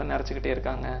கேஷுவாலிட்டி வார்டை நிறைச்சுக்கிட்டே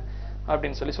இருக்காங்க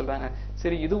அப்படின்னு சொல்றாங்க.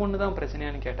 சரி, இது ஒண்ணுதான்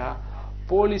பிரச்சனையான்னு கேட்டா,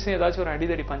 போலீஸே ஏதாச்சும் ஒரு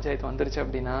அடிதடி பஞ்சாயத்து வந்துருச்சு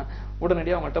அப்படின்னா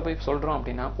உடனடியாக அவங்கள்ட்ட போய் சொல்றோம்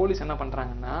அப்படின்னா போலீஸ் என்ன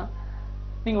பண்றாங்கன்னா,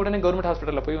 நீங்க உடனே கவர்மெண்ட்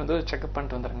ஹாஸ்பிட்டல்ல போய் வந்து செக்அப்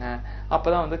பண்ணிட்டு வந்துருங்க,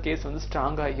 அப்பதான் வந்து கேஸ் வந்து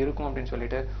ஸ்ட்ராங்கா இருக்கும் அப்படின்னு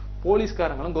சொல்லிட்டு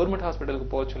போலீஸ்காரங்களும் கவர்மெண்ட் ஹாஸ்பிட்டலுக்கு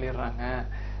போக சொல்லிடுறாங்க.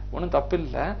 ஒன்றும் தப்பு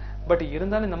இல்லை. பட்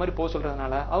இருந்தாலும் இந்த மாதிரி போக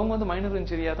சொல்றதுனால அவங்க வந்து மைனர்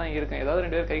இன்ஜுரியா தான் இருக்கும், ஏதாவது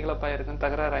 2 பேர் கைகலப்பாயிருக்கும்,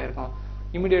 தகராறாயிருக்கும்,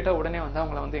 இமிடியேட்டா உடனே வந்து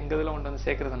அவங்கள வந்து எங்க இதுல கொண்டு வந்து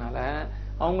சேர்க்கறதுனால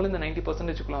அவங்களும் இந்த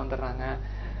 90%க்குள்ள வந்துடுறாங்க.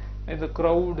 இந்த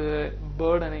க்ரௌடு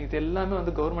பேர்டன் இது எல்லாமே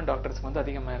வந்து கவர்மெண்ட் டாக்டர்ஸ்க்கு வந்து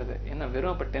அதிகமாயிருது. என்ன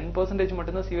வெறும் அப்ப 10%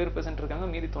 மட்டும்தான் சிவியர் பேஷண்ட் இருக்காங்க,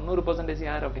 மீதி 90%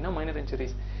 யார் அப்படின்னா மைனர்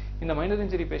இன்ஜுரிஸ். இந்த மைனர்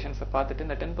இன்ஜுரி பேஷண்ட்ஸை பார்த்துட்டு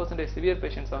இந்த 10% சிவியர்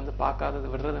பேஷண்ட்ஸை வந்து பார்க்காதது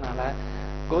விடுறதுனால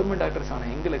கவர்மெண்ட் டாக்டர்ஸ் ஆன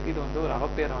எங்களுக்கு இது வந்து ஒரு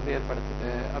அவப்பேரை வந்து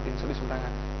ஏற்படுத்துது அப்படின்னு சொல்றாங்க.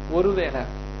 ஒருவேளை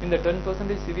இந்த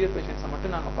 10% சிவியர் பேஷண்ட்ஸை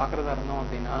மட்டும் நாங்க பாக்குறதா இருந்தோம்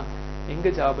அப்படின்னா எங்க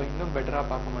ஜாபை இன்னும் பெட்டரா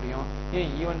பார்க்க முடியும். ஏன்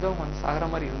ஈவன் அவங்க வந்து சாகிற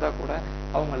மாதிரி இருந்தா கூட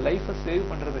அவங்க லைஃபை சேவ்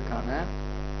பண்றதுக்கான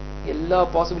எல்லா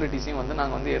பாசிபிலிட்டிஸையும் வந்து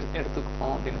நாங்க வந்து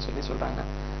எடுத்துப்போம் அப்படின்னு சொல்றாங்க.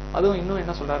 அதுவும் இன்னும்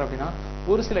என்ன சொல்றாரு அப்படின்னா,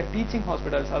 ஒரு சில டீச்சிங்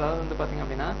ஹாஸ்பிட்டல்ஸ், அதாவது வந்து பாத்தீங்க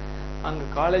அப்படின்னா அங்க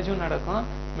காலேஜும் நடக்கும்,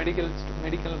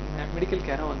 மெடிக்கல்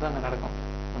கேரும் வந்து அங்க நடக்கும்.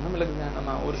 ஒண்ணும் இல்லைங்க,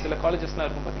 நம்ம ஒரு சில காலேஜஸ்லாம்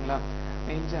இருக்கும் பாத்தீங்களா,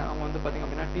 அவங்க வந்து பாத்தீங்க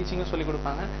அப்படின்னா டீச்சிங்கும் சொல்லி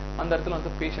கொடுப்பாங்க, அந்த இடத்துல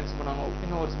வந்து பேஷண்ட்ஸ் பண்ணுவாங்க.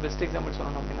 இன்னும் ஒரு பெஸ்ட் எக்ஸாம்பிள்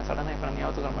சொல்லணும் அப்படின்னா சடனா இப்ப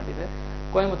ஞாபகத்துக்கு வர மாட்டேது,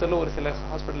 கோயம்புத்தூர்ல ஒரு சில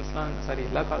ஹாஸ்பிட்டல்ஸ்லாம் சாரி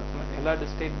எல்லா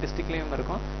டிஸ்ட்ரிக்ட்லயும்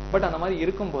இருக்கும். பட் அந்த மாதிரி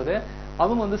இருக்கும்போது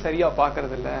அவங்க வந்து சரியா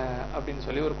பாக்குறது இல்ல அப்படின்னு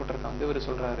சொல்லி ஒரு குற்றத்தை வந்து இவர்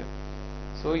சொல்றாரு.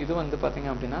 சோ இது வந்து பாத்தீங்க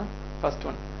அப்படின்னா ஃபர்ஸ்ட்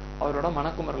ஒன் அவரோட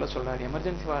மனக்குமரல சொல்றாரு.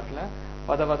 எமர்ஜென்சி வார்டில்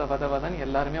வதன்னு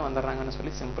எல்லாருமே வந்துடுறாங்கன்னு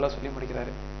சொல்லி சிம்பிளா சொல்லி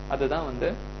முடிக்கிறாரு. அதுதான் வந்து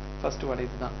ஃபர்ஸ்ட் வார்டு.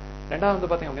 இதுதான். ரெண்டாவது வந்து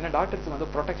பாத்தீங்க அப்படின்னா டாக்டர்ஸ்க்கு வந்து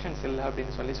ப்ரொடெக்ஷன்ஸ் இல்லை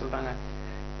அப்படின்னு சொல்றாங்க.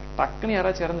 டக்குன்னு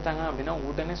யாராச்சும் இறந்துட்டாங்க அப்படின்னா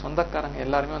உடனே சொந்தக்காரங்க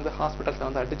எல்லாருமே வந்து ஹாஸ்பிட்டல்ஸ்ல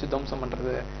வந்து அடிச்சு துவம்சம்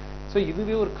பண்றது. ஸோ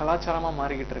இதுவே ஒரு கலாச்சாரமா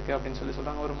மாறிக்கிட்டு இருக்கு அப்படின்னு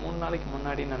சொல்றாங்க. ஒரு 3 நாளைக்கு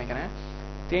முன்னாடின்னு நினைக்கிறேன்,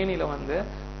 தேனியில வந்து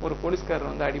ஒரு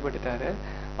போலீஸ்காரர் வந்து அடிபட்டுட்டாரு.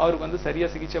 அவருக்கு வந்து சரியா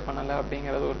சிகிச்சை பண்ணல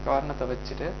அப்படிங்கறது ஒரு காரணத்தை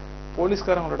வச்சுட்டு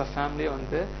போலீஸ்காரங்களோட ஃபேமிலியை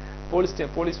வந்து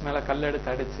போலீஸ் மேல கல் எடுத்து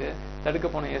அடிச்சு தடுக்க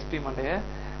போன எஸ்பி மண்டைய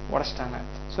உடைச்சிட்டாங்க.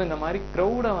 ஸோ இந்த மாதிரி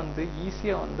க்ரௌடை வந்து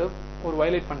ஈஸியா வந்து ஒரு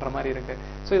வயலேட் பண்ற மாதிரி இருக்கு.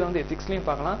 ஸோ இதை வந்து எத்திக்ஸ்லயும்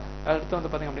பார்க்கலாம். அடுத்து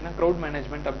வந்து பாத்தீங்க அப்படின்னா க்ரௌட்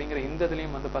மேனேஜ்மெண்ட் அப்படிங்கிற இந்த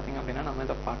இதுலயும் வந்து பாத்தீங்க அப்படின்னா நம்ம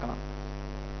இதை பார்க்கலாம்.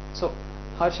 ஸோ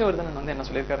ஹர்ஷவர்தன் வந்து என்ன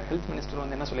சொல்லியிருக்காரு, ஹெல்த் மினிஸ்டர்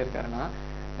வந்து என்ன சொல்லியிருக்காருன்னா,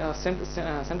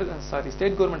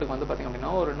 ஸ்டேட் கவர்மெண்ட்டுக்கு வந்து பாத்தீங்க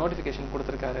அப்படின்னா ஒரு நோட்டிபிகேஷன்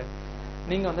கொடுத்திருக்காரு.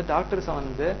 நீங்க வந்து டாக்டர்ஸை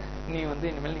வந்து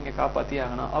இனிமேல் நீங்க காப்பாத்தியே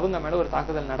ஆகணும், அவங்க மேல ஒரு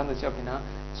தாக்குதல் நடந்துச்சு அப்படின்னா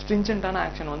ஸ்ட்ரிஞ்சன்டான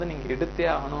ஆக்ஷன் வந்து நீங்க எடுத்தே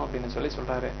ஆகணும் அப்படின்னு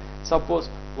சொல்றாரு. சப்போஸ்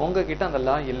உங்ககிட்ட அந்த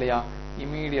லா இல்லையா,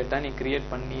 இமீடியட்டா நீ கிரியேட்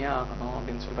பண்ணியே ஆகணும்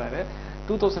அப்படின்னு சொல்றாரு.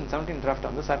 2017 டிராஃப்ட்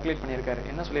வந்து சர்க்குலேட் பண்ணியிருக்காரு.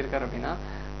 என்ன சொல்லியிருக்காரு அப்படின்னா,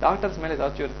 டாக்டர்ஸ் மேல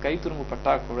ஏதாச்சும் ஒரு கை துரும்பு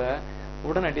பட்டா கூட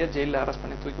உடனடியா ஜெயில அரெஸ்ட்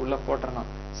பண்ணி தூக்கி உள்ள போட்டுறணும்.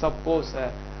 சப்போஸ்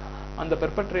அந்த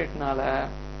பெர்பட்ரேட்னால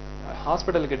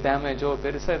ஹாஸ்பிட்டலுக்கு டேமேஜோ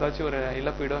பெருசா ஏதாச்சும் ஒரு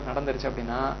இழப்பீடோ நடந்துருச்சு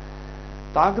அப்படின்னா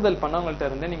தாக்குதல் பண்ணவங்கள்ட்ட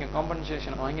இருந்து நீங்க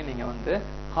காம்பன்சேஷன் வாங்கி நீங்க வந்து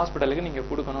ஹாஸ்பிட்டலுக்கு நீங்க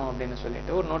கொடுக்கணும் அப்படின்னு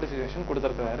சொல்லிட்டு ஒரு நோட்டிபிகேஷன்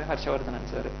கொடுத்திருக்காரு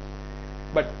ஹர்ஷவர்தன் சார்.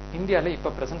 பட் இந்தியால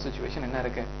இப்ப பிரசன்ட் சிச்சுவேஷன் என்ன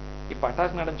இருக்கு, இப்ப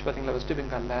அட்டாக் நடந்துச்சு பாத்தீங்களா வெஸ்ட்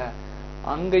பெங்கால்ல,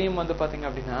 அங்கேயும் வந்து பாத்தீங்க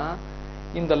அப்படின்னா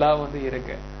இந்த லா வந்து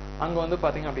இருக்கு. அங்க வந்து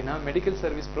பாத்தீங்க அப்படின்னா மெடிக்கல்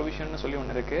சர்வீஸ் ப்ரொவிஷன் சொல்லி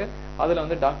ஒண்ணு இருக்கு. அதுல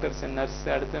வந்து டாக்டர்ஸ், நர்ஸ்,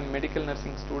 அடுத்து மெடிக்கல்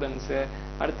நர்சிங் ஸ்டூடெண்ட்ஸ்,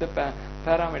 அடுத்து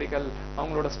பேராமெடிக்கல்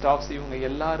அவங்களோட ஸ்டாஃப்ஸ், இவங்க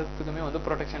எல்லாத்துக்குமே வந்து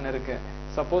ப்ரொடெக்ஷன் இருக்கு.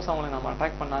 சப்போஸ் அவங்களை நம்ம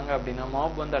அட்டாக் பண்ணாங்க அப்படின்னா,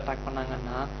 மாப் வந்து அட்டாக்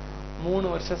பண்ணாங்கன்னா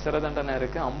 3 வருஷம் சிறை தண்டனை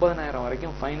இருக்கு, 50,000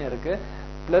 வரைக்கும் ஃபைன் இருக்கு.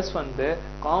 பிளஸ் வந்து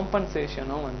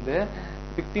காம்பன்சேஷனும் வந்து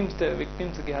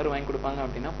விக்டிம்ஸுக்கு யாரு வாங்கி கொடுப்பாங்க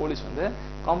அப்படின்னா போலீஸ் வந்து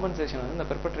காம்பன்சேஷன் வந்து இந்த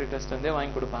பெர்பட்ரேட்டர்ஸ் வந்து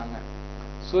வாங்கி கொடுப்பாங்க.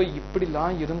 ஸோ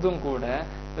இப்படிலாம் இருந்தும் கூட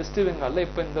வெஸ்ட் பெங்கால்ல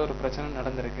இப்போ இந்த ஒரு பிரச்சனை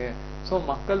நடந்திருக்கு. ஸோ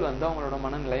மக்கள் வந்து அவங்களோட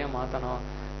மனநிலையை மாற்றணும்.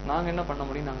 நாங்கள் என்ன பண்ண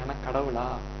முடியும், நாங்கள் என்ன கடவுளா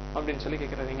அப்படின்னு சொல்லி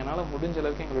கேட்குறாரு. எங்களால் முடிஞ்ச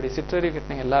அளவுக்கு எங்களுடைய சிற்றறிவு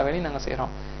கட்டின எல்லா வேலையும் நாங்கள்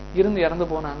செய்கிறோம். இறந்து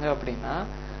போனாங்க அப்படின்னா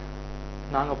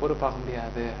நாங்கள் பொறுப்பாக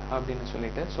முடியாது அப்படின்னு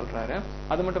சொல்லிட்டு சொல்றாரு.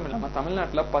 அது மட்டும் இல்லாமல்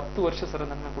தமிழ்நாட்டில் 10 வருஷம் சிறை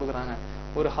தண்டனை கொடுக்குறாங்க.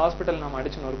 ஒரு ஹாஸ்பிட்டல் நம்ம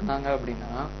அடிச்சு நொறுக்குனாங்க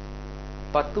அப்படின்னா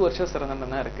 10 வருஷம் சிறை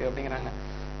தண்டனை இருக்கு அப்படிங்கிறாங்க.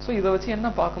 ஸோ இதை வச்சு என்ன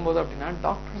பார்க்கும்போது அப்படின்னா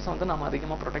டாக்டர்ஸ் வந்து நம்ம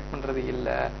அதிகமாக ப்ரொடெக்ட் பண்றது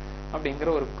இல்லை அப்படிங்கிற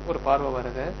ஒரு பார்வை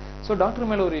வருது. ஸோ டாக்டர்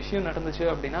மேல ஒரு இஷ்யூ நடந்துச்சு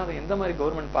அப்படின்னா அதை எந்த மாதிரி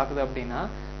கவர்மெண்ட் பாக்குது அப்படின்னா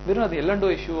வெறும் அது எல்லண்டோ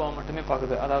இஷ்யூவா மட்டுமே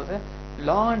பாக்குது. அதாவது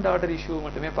லா அண்ட் ஆர்டர் இஷ்யூ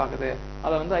மட்டுமே பாக்குது.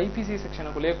 அதை வந்து ஐபிசி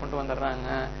செக்ஷனுக்குள்ளேயே கொண்டு வந்துடுறாங்க.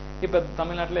 இப்ப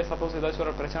தமிழ்நாட்டிலே சப்போஸ் ஏதாச்சும்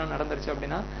ஒரு பிரச்சனை நடந்துருச்சு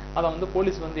அப்படின்னா அதை வந்து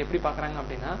போலீஸ் வந்து எப்படி பாக்குறாங்க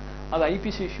அப்படின்னா அது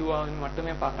ஐபிசி இஷ்யூவா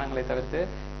மட்டுமே பாக்குறாங்களே தவிர்த்து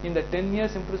இந்த 10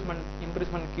 years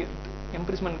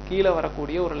இம்ப்ரிஸ்மெண்ட் கீழே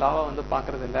வரக்கூடிய ஒரு லாவை வந்து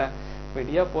பாக்குறது இல்லை.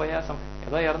 வெடியா போயா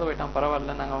ஏதோ இறந்து போயிட்டான்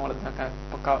பரவாயில்ல, நாங்க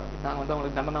வந்து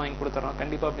அவங்களுக்கு தண்டனை வாங்கி கொடுத்துறோம்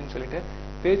கண்டிப்பா அப்படின்னு சொல்லிட்டு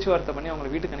பேச்சுவார்த்தை பண்ணி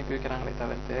அவங்களை வீட்டுக்கு அனுப்பி வைக்கிறாங்களே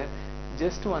தவிர்த்து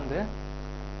ஜஸ்ட் வந்து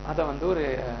அதை வந்து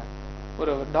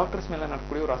ஒரு டாக்டர்ஸ் மேல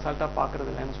நடக்கக்கூடிய ஒரு அசால்ட்டா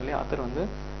பாக்குறது இல்லைன்னு சொல்லி ஆத்தர் வந்து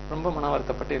ரொம்ப மன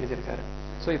வருத்தப்பட்டு எழுதியிருக்காரு.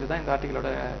 ஸோ இதுதான் இந்த ஆர்டிகளோட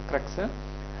கிரக்ஸ்.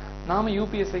 நாம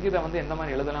யூபிஎஸ்சிக்கு இதை வந்து எந்த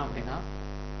மாதிரி எழுதலாம் அப்படின்னா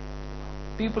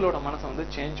பீப்புளோட மனசை வந்து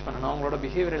சேஞ்ச் பண்ணணும், அவங்களோட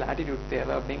பிஹேவியரல் ஆட்டிடியூட்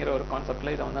தேவை அப்படிங்கிற ஒரு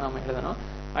கான்செப்ட்ல இதை வந்து நம்ம எழுதணும்.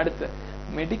 அடுத்து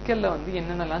மெடிக்கல்ல வந்து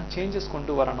என்னென்னலாம் சேஞ்சஸ்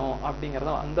கொண்டு வரணும்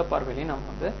அப்படிங்கிறத அந்த பார்வையிலையும் நம்ம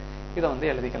வந்து இதை வந்து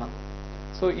எழுதிக்கலாம்.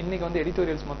 ஸோ இன்னைக்கு வந்து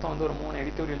எடிட்டோரியல்ஸ் மொத்தம் வந்து ஒரு 3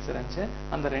 எடிட்டோரியல்ஸ் இருந்துச்சு.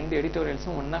 அந்த 2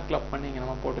 எடிட்டோரியல்ஸும் ஒன்னா கிளப் பண்ணி இங்கே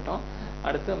நம்ம போட்டுட்டோம்.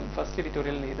 அடுத்து ஃபர்ஸ்ட்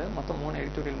எடிட்டோரியல் இது மொத்தம் 3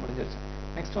 எடிட்டோரியல் முடிஞ்சிருச்சு.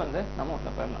 நெக்ஸ்ட் வந்து நம்ம உள்ள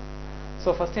போயிடலாம். ஸோ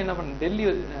ஃபர்ஸ்ட் என்ன பண்ண டெல்லி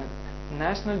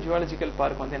நேஷனல் ஜுவாலஜிக்கல்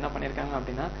பார்க் வந்து என்ன பண்ணியிருக்காங்க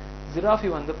அப்படின்னா ஜிராஃபி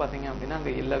வந்து பார்த்தீங்க அப்படின்னா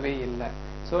அங்கே இல்லவே இல்லை.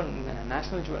 ஸோ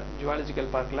நேஷனல் ஜுவாலஜிக்கல்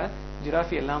பார்க்கில்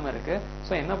ஜிராஃபி எல்லாமே இருக்கு.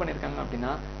 ஸோ என்ன பண்ணியிருக்காங்க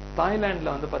அப்படின்னா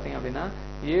தாய்லாண்டில் வந்து பார்த்தீங்க அப்படின்னா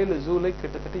 7 ஜூல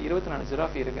கிட்டத்தட்ட 24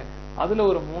 ஜிராஃபி இருக்கு. அதுல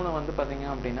ஒரு 3 வந்து பார்த்தீங்க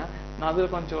அப்படின்னா அதுல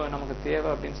கொஞ்சம் நமக்கு தேவை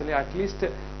அப்படின்னு சொல்லி அட்லீஸ்ட்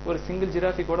ஒரு சிங்கிள்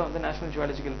ஜிராஃபி கூட வந்து நேஷனல்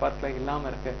ஜுவாலஜிக்கல் பார்க்ல இல்லாம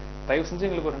இருக்கு. தயவு செஞ்சு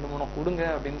எங்களுக்கு ஒரு 2-3 கொடுங்க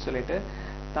அப்படின்னு சொல்லிட்டு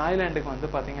தாய்லாந்துக்கு வந்து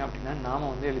பார்த்தீங்க அப்படின்னா நாம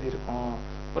வந்து எழுதியிருக்கோம்,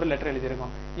 ஒரு லெட்டர்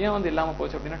எழுதியிருக்கோம். ஏன் வந்து இல்லாம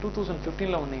போச்சு அப்படின்னா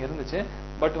 2015ல ஒன்று இருந்துச்சு.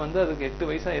 பட் வந்து அதுக்கு 8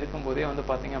 வயசா இருக்கும் போதே வந்து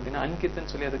பாத்தீங்க அப்படின்னா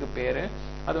அன்கித்ன்னு சொல்லி அதுக்கு பேரு.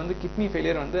 அது வந்து கிட்னி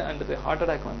ஃபெயிலியர் வந்து அண்ட் ஹார்ட்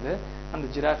அட்டாக் வந்து அந்த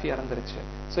ஜிராஃபி இறந்துருச்சு.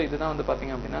 ஸோ இதுதான் வந்து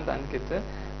பாத்தீங்க அப்படின்னா அந்த Ankit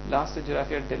last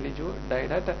ஜிராஃபி at Delhi zoo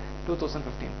tight at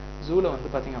 2015. ஜூல வந்து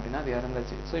பாத்தீங்க அப்படின்னா அது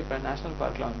இறந்துச்சு. ஸோ இப்போ நேஷனல்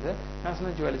பார்க்ல வந்து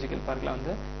நேஷனல் ஜுவாலஜிக்கல் பார்க்ல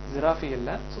வந்து ஜிராஃபி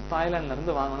இல்லை. ஸோ தாய்லாந்துல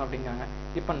இருந்து வாங்கணும் அப்படிங்கிறாங்க.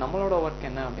 இப்போ நம்மளோட ஒர்க்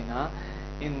என்ன அப்படின்னா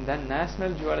இந்த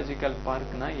நேஷனல் ஜுவாலஜிக்கல்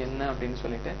பார்க்னா என்ன அப்படின்னு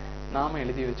சொல்லிட்டு நாம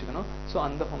எழுதி வச்சுக்கணும். ஸோ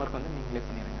அந்த ஹோம்ஒர்க் வந்து நீங்களே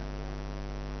பண்ணிடுங்க.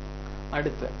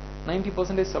 அடுத்து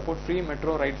 90% support free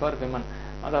metro right for women.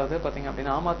 அதாவது பாத்தீங்க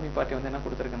அப்படின்னா ஆம் ஆத்மி பார்ட்டி வந்து என்ன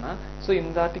கொடுத்துருக்குன்னா ஸோ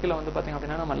இந்த ஆர்டிக்கலை வந்து பாத்தீங்க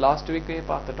அப்படின்னா நம்ம லாஸ்ட் வீக்கே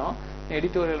பார்த்துட்டோம்.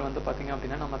 எடிட்டோரியல் வந்து பாத்தீங்க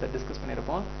அப்படின்னா நம்ம அதை டிஸ்கஸ்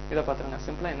பண்ணியிருப்போம். இதை பார்த்துருங்க.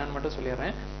 சிம்பிளா என்னன்னு மட்டும்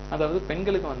சொல்லிடுறேன். அதாவது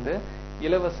பெண்களுக்கு வந்து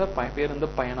இலவச பேருந்து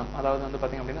பயணம், அதாவது வந்து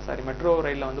பாத்தீங்க அப்படின்னா மெட்ரோ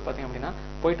ரயில்ல வந்து பாத்தீங்க அப்படின்னா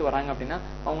போயிட்டு வராங்க அப்படின்னா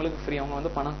அவங்களுக்கு ஃப்ரீ, அவங்க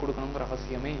வந்து பணம் கொடுக்கணுங்கிற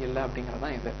அவசியமே இல்லை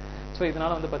அப்படிங்கறதான் இது. ஸோ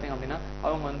இதனால வந்து பாத்தீங்க அப்படின்னா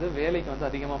அவங்க வந்து வேலைக்கு வந்து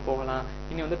அதிகமா போகலாம்.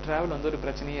 இனி வந்து டிராவல் வந்து ஒரு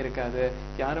பிரச்சனையே இருக்காது.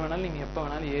 யாரு வேணாலும் நீங்க எப்ப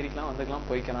வேணாலும் ஏறிக்கலாம், வந்துக்கலாம்,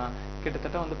 போய்க்கலாம்.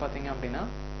 கிட்டத்தட்ட வந்து பாத்தீங்க அப்படின்னா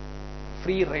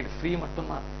ஃப்ரீ ரைட், ஃப்ரீ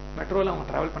மட்டும்தான். மெட்ரோல அவங்க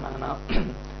டிராவல் பண்ணாங்கன்னா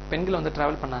பெண்கள் வந்து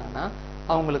டிராவல் பண்ணாங்கன்னா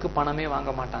அவங்களுக்கு பணமே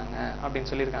வாங்க மாட்டாங்க அப்படின்னு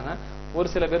சொல்லியிருக்காங்க. ஒரு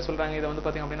சில பேர் சொல்றாங்க இதை வந்து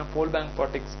பாத்தீங்க அப்படின்னா போல் பேங்க்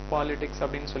பாலிடிக்ஸ்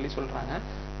அப்படின்னு சொல்லி சொல்றாங்க.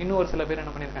 இன்னும் ஒரு சில பேர்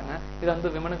என்ன பண்ணிருக்காங்க இதை வந்து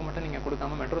விமனுக்கு மட்டும் நீங்க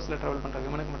கொடுக்காம மெட்ரோஸ்ல டிராவல் பண்ற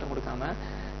விமனுக்கு மட்டும் கொடுக்காம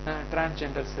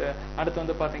டிரான்ஸ்ஜெண்டர்ஸ், அடுத்து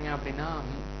வந்து பாத்தீங்க அப்படின்னா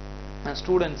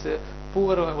ஸ்டூடெண்ட்ஸ்,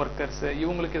 புவர் ஒர்க்கர்ஸ்,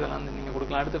 இவங்களுக்கு இதெல்லாம் நீங்க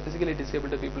கொடுக்கலாம். அடுத்து பிசிக்கலி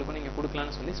டிசேபிள்டு பீப்புளுக்கும் நீங்க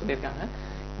கொடுக்கலாம்னு சொல்லியிருக்காங்க.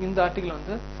 இந்த ஆர்டிகல்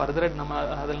வந்து ஃபர்தர் நம்ம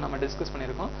அதில் நம்ம டிஸ்கஸ்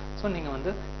பண்ணியிருக்கோம். ஸோ நீங்க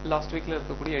வந்து லாஸ்ட் வீக்ல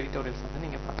இருக்கக்கூடிய எடிட்டோரியல்ஸ் வந்து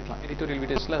நீங்க பார்த்துக்கலாம். எடிட்டோரியல்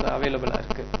வீடியோஸ்ல அது அவைலபிளா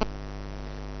இருக்கு.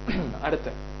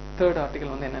 அடுத்து தேர்ட்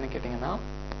ஆர்டிகல் வந்து என்னன்னு கேட்டீங்கன்னா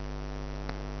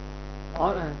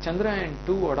சந்திரயான்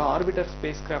 2 ஆர்பிட்டர்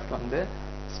ஸ்பேஸ் கிராஃப்ட் வந்து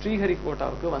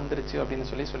ஸ்ரீஹரிகோட்டாவுக்கு வந்துருச்சு அப்படின்னு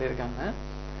சொல்லியிருக்காங்க.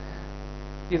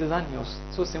 இதுதான் நியூஸ்.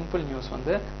 ஸோ சிம்பிள் நியூஸ்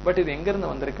வந்து. பட் இது எங்க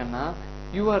இருந்து வந்திருக்குன்னா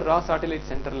UR-RAW சேட்டலைட்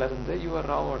சென்டர்ல இருந்து,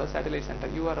 UR-RAWோட சேட்டலைட்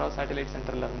சென்டர், UR-RAW சேட்டலைட்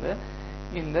சென்டர்ல இருந்து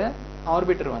இந்த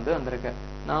ஆர்பிட்டர் வந்து வந்திருக்கு.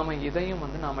 நாம இதையும்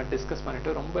வந்து நாம டிஸ்கஸ் பண்ணிட்டு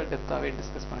ரொம்ப டெப்தாவே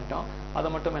டிஸ்கஸ் பண்ணிட்டோம். அது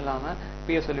மட்டும் இல்லாம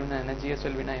PSLV-னா என்ன,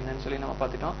 GSLV-னா என்னன்னு சொல்லி நம்ம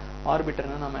பார்த்துட்டோம்.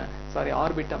 ஆர்பிட்டர்னா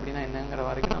ஆர்பிட் அப்படின்னா என்னங்கிற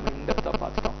வரைக்கும் நம்ம இன்டெப்தா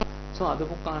பார்த்துட்டோம். ஸோ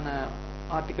அதுக்கான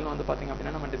ஆர்டிக்கல் வந்து பாத்தீங்க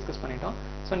அப்படின்னா நம்ம டிஸ்கஸ் பண்ணிட்டோம்.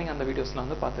 ஸோ நீங்க அந்த வீடியோஸ்ல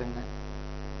வந்து பாத்துக்கங்க.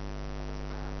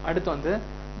 அடுத்து வந்து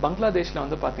பங்களாதேஷ்ல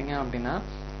வந்து பாத்தீங்க அப்படின்னா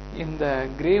இந்த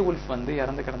கிரே உல்ஃப் வந்து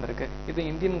இறந்து கிடந்திருக்கு. இது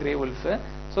இந்தியன் கிரே உல்ஃப்.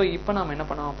 ஸோ இப்போ நாம என்ன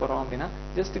பண்ண போறோம் அப்படின்னா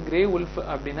ஜஸ்ட் கிரே உல்ஃப்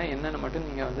அப்படின்னா என்னன்னு மட்டும்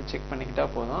நீங்க வந்து செக் பண்ணிக்கிட்டா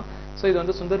போதும். ஸோ இது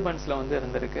வந்து சுந்தர்பன்ஸ்ல வந்து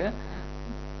இருந்திருக்கு.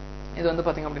 இது வந்து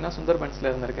பாத்தீங்க அப்படின்னா சுந்தர்பன்ஸ்ல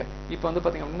இருந்திருக்கு. இப்போ வந்து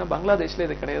பாத்தீங்க அப்படின்னா பங்களாதேஷ்ல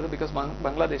இது கிடையாது. பிகாஸ்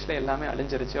பங்களாதேஷ்ல எல்லாமே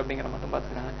அழிஞ்சிருச்சு அப்படிங்கிற மட்டும்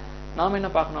பாத்துக்கிறாங்க. நாம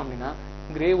என்ன பார்க்கணும் அப்படின்னா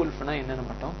கிரே உல்ஃப்னா என்னன்னு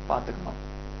மட்டும் பாத்துக்கணும்.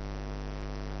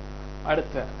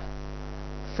 அடுத்து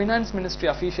ஃபினான்ஸ் மினிஸ்ட்ரி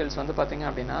அஃபீஷியல்ஸ் வந்து பாத்தீங்க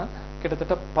அப்படின்னா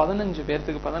கிட்டத்தட்ட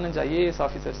 15 IAS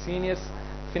officer seniors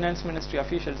finance ministry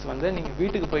officials வந்து நீங்க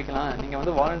வீட்டுக்கு போய்க்கலாம், நீங்க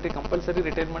வந்து வாலண்டரி கம்பல்சரி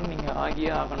ரிட்டையர்மெண்ட் நீங்க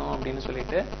ஆகியே ஆகணும் அப்படின்னு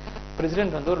சொல்லிட்டு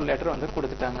பிரசிடென்ட் வந்து ஒரு லெட்டர் வந்து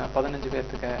கொடுத்துட்டாங்க 15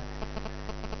 பேர்த்துக்கு.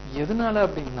 எதனால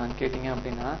அப்படின்னு நான் கேட்டீங்க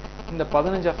அப்படின்னா இந்த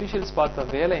 15 அஃபீஷியல்ஸ் பார்த்த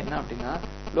வேலை என்ன அப்படின்னா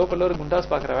லோக்கல்ல ஒரு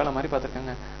குண்டாஸ் பாக்குற வேலை மாதிரி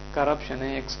பார்த்திருக்காங்க. கரப்ஷனு,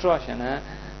 எக்ஸ்ட்ராஷனு,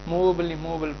 மூவபிள்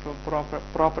இம்மூவபிள்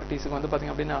ப்ராப்பர்ட்டிஸுக்கு வந்து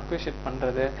பாத்தீங்க அப்படின்னா அக்விஷேட்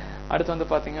பண்றது, அடுத்து வந்து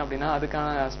பாத்தீங்க அப்படின்னா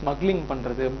அதுக்கான ஸ்மக்லிங்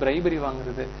பண்றது, பிரைபரி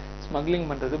வாங்குறது, ஸ்மக்லிங்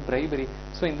பண்றது, பிரைபரி.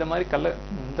 ஸோ இந்த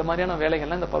மாதிரியான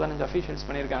வேலைகள்லாம் இந்த 15 அஃபீஷியல்ஸ்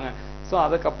பண்ணியிருக்காங்க. ஸோ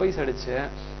அதை கப்பைஸ் அடிச்சு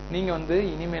நீங்க வந்து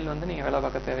இனிமேல் வந்து நீங்க வேலை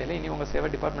பார்க்க தேவையில்லை, இனி உங்க சேவை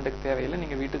டிபார்ட்மெண்ட்டுக்கு தேவையில்லை,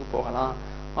 நீங்க வீட்டுக்கு போகலாம்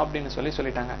அப்படின்னு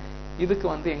சொல்லிட்டாங்க. இதுக்கு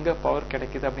வந்து எங்க பவர்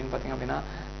கிடைக்குது அப்படின்னு பாத்தீங்க அப்படின்னா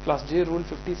கிளாஸ் ஜே ரூல்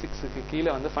 56க்கு கீழே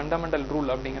வந்து ஃபண்டமெண்டல் ரூல்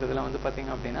அப்படிங்கிறதுல வந்து பாத்தீங்க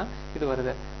அப்படின்னா இது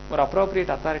வருது. ஒரு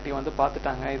அப்ரோப்ரியேட் அத்தாரிட்டி வந்து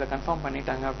பார்த்துட்டாங்க, இதை கன்ஃபார்ம்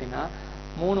பண்ணிட்டாங்க அப்படின்னா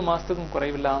 3 மாசத்துக்கும்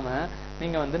குறைவில்லாம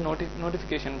நீங்க வந்து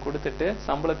நோட்டிபிகேஷன் கொடுத்துட்டு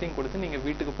சம்பளத்தையும் கொடுத்து நீங்க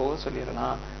வீட்டுக்கு போக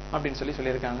சொல்லிடலாம் அப்படின்னு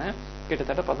சொல்லியிருக்காங்க.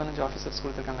 கிட்டத்தட்ட 15 ஆஃபீஸர்ஸ்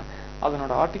கொடுத்துருக்காங்க.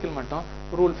 அதனோட ஆர்டிகல் மட்டும்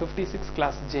ரூல் 56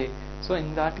 கிளாஸ் ஜே. ஸோ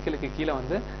இந்த ஆர்டிகலுக்கு கீழே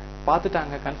வந்து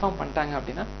பார்த்துட்டாங்க, கன்ஃபார்ம் பண்ணிட்டாங்க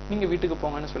அப்படின்னா நீங்க வீட்டுக்கு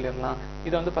போங்கன்னு சொல்லிடலாம்.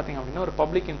 இதை வந்து பாத்தீங்க அப்படின்னா ஒரு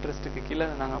பப்ளிக் இன்ட்ரெஸ்ட்டுக்கு கீழே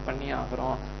நாங்க பண்ணியே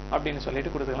ஆகிறோம் அப்படின்னு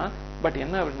சொல்லிட்டு கொடுத்துக்கலாம். பட்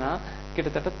என்ன அப்படின்னா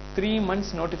கிட்டத்தட்ட 3 months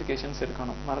நோட்டிபிகேஷன்ஸ்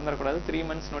இருக்கணும், மறந்துடக்கூடாது. 3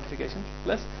 months notification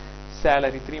plus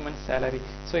salary, 3 months salary.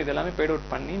 So இதெல்லாமே பெய்ட் அவுட்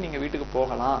பண்ணி நீங்க வீட்டுக்கு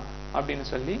போகலாம் அப்படின்னு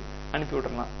சொல்லி அனுப்பி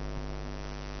விட்டுறலாம்.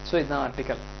 ஸோ இதுதான்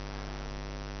article.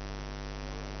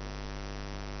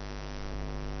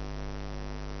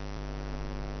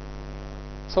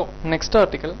 So next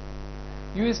article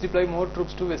US deploy more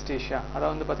troops to west Asia.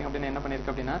 அதாவது வந்து பாத்தீங்க அப்படின்னா என்ன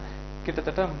பண்ணிருக்கு அப்படின்னா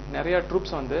கிட்டத்தட்ட நிறைய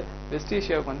ட்ரூப்ஸ் வந்து வெஸ்ட்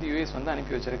ஏஷியாவுக்கு வந்து யூஎஸ் வந்து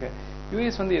அனுப்பி வச்சிருக்கு.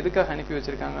 யூஎஸ் வந்து எதுக்காக அனுப்பி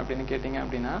வச்சிருக்காங்க அப்படின்னு கேட்டீங்க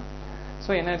அப்படின்னா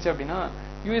ஸோ என்ன ஆச்சு அப்படின்னா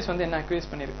யூஎஸ் வந்து என்ன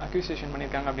அக்யூசேஷன்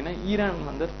பண்ணியிருக்காங்க அப்படின்னா ஈரான்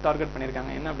வந்து டார்கெட்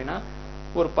பண்ணியிருக்காங்க. என்ன அப்படின்னா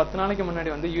ஒரு 10 நாளைக்கு முன்னாடி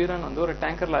வந்து ஈரான் வந்து ஒரு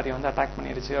டேங்கர் லாரியை வந்து அட்டாக்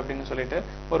பண்ணிருச்சு அப்படின்னு சொல்லிட்டு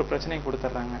ஒரு பிரச்சனையை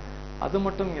கொடுத்துட்றாங்க. அது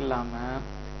மட்டும் இல்லாம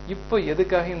இப்போ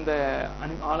எதுக்காக இந்த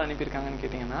ஆள் அனுப்பியிருக்காங்கன்னு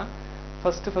கேட்டீங்கன்னா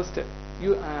ஃபர்ஸ்ட்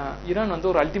ஈரான் வந்து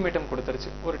ஒரு அல்டிமேட்டம்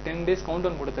கொடுத்துருச்சு, ஒரு 10 days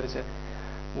கவுண்டவுன் கொடுத்துருச்சு.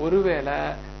 ஒருவேளை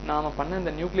நாம பண்ண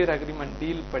இந்த நியூக்ளியர் அக்ரிமெண்ட்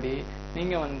டீல் படி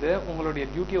நீங்க வந்து உங்களுடைய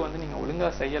டியூட்டியை வந்து நீங்க ஒழுங்கா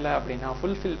செய்யல அப்படின்னா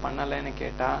ஃபுல்ஃபில் பண்ணலைன்னு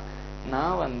கேட்டா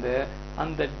நான் வந்து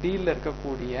அந்த டீல்ல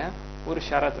இருக்கக்கூடிய ஒரு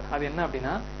ஷரத், அது என்ன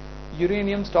அப்படின்னா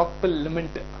யுரேனியம் ஸ்டாக்பில்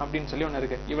லிமிட் அப்படின்னு சொல்லி ஒன்று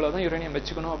இருக்கு. இவ்வளவுதான் யுரேனியம்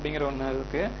வச்சுக்கணும் அப்படிங்கிற ஒன்று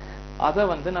இருக்கு. அதை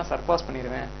வந்து நான் சர்பாஸ்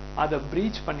பண்ணிடுவேன், அதை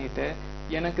பிரீச் பண்ணிட்டு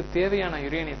எனக்கு தேவையான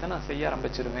யுரேனியத்தை நான் செய்ய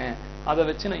ஆரம்பிச்சிருவேன், அதை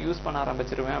வச்சு நான் யூஸ் பண்ண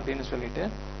ஆரம்பிச்சிருவேன் அப்படின்னு சொல்லிட்டு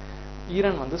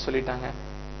ஈரான் வந்து சொல்லிட்டாங்க.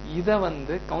 இதை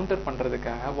வந்து கவுண்டர்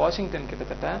பண்றதுக்காக வாஷிங்டன்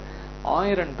கிட்டத்தட்ட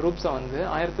 1000 ட்ரூப்ஸை வந்து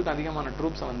 1000க்கும் அதிகமான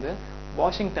ட்ரூப்ஸை வந்து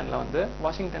வாஷிங்டன்ல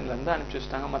இருந்து அனுப்பிச்சு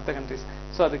வச்சுட்டாங்க மற்ற கண்ட்ரிஸ்.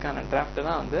 ஸோ அதுக்கான டிராஃப்ட்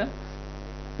தான் வந்து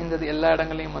இந்த எல்லா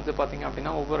இடங்களையும் வந்து பாத்தீங்க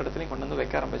அப்படின்னா ஒவ்வொரு இடத்துலையும் கொண்டு வந்து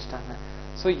வைக்க ஆரம்பிச்சிட்டாங்க.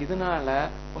 ஸோ இதனால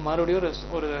மறுபடியும்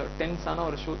ஒரு டென்ஸான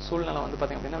ஒரு சூழ்நிலை வந்து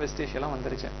பாத்தீங்க அப்படின்னா வெஸ்ட் ஏஷியாலாம்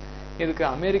வந்துருச்சு.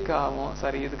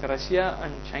 இதுக்கு ரஷ்யா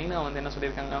அண்ட் சைனா வந்து என்ன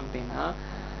சொல்லியிருக்காங்க அப்படின்னா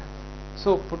ஸோ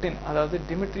புட்டின், அதாவது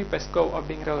டிமிட்ரி பெஸ்கோவ்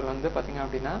அப்படிங்கிறவர் வந்து பாத்தீங்க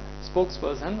அப்படின்னா spokes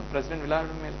person, president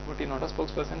Vladimir புட்டினோட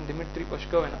spokes person Dmitry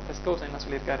Peskov என்ன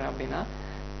சொல்லியிருக்காரு அப்படின்னா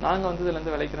நாங்க வந்து இதுல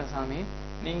இருந்து விளைக்கிற சாமி,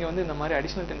 நீங்க வந்து இந்த மாதிரி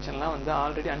அடிஷனல் டென்ஷன்லாம் வந்து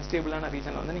ஆல்ரெடி அன்ஸ்டேபிளான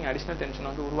ரீசன்ல வந்து நீங்க அடிஷனல் டென்ஷன்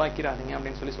வந்து உருவாக்கிறாதீங்க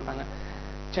அப்படின்னு சொல்றாங்க.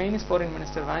 சைனீஸ் ஃபாரின்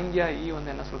மினிஸ்டர் வாங்கியா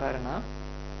வந்து என்ன சொல்றாருன்னா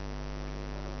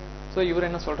ஸோ இவர்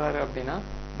என்ன சொல்றாரு அப்படின்னா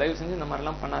தயவு செஞ்சு இந்த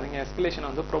மாதிரிலாம் பண்ணாதீங்க, எஸ்கலேஷன்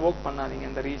வந்து ப்ரொவோக் பண்ணாதீங்க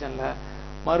இந்த ரீஜன்ல,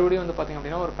 மறுபடியும் வந்து பாத்தீங்க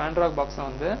அப்படின்னா ஒரு பேண்ட்ராக் பாக்ஸை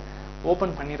வந்து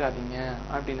ஓபன் பண்ணிடாதீங்க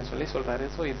அப்படின்னு சொல்றாரு.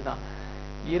 ஸோ இதுதான்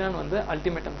ஈரான் வந்து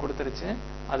அல்டிமேட்டம் கொடுத்துருச்சு.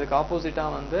 அதுக்கு ஆப்போசிட்டா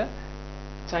வந்து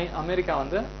அமெரிக்கா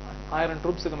வந்து 1000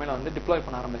 ட்ரூப்ஸுக்கு மேல வந்து டிப்ளாய்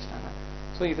பண்ண ஆரம்பிச்சிட்டாங்க.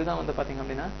 ஸோ இதுதான் வந்து பாத்தீங்க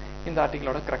அப்படின்னா இந்த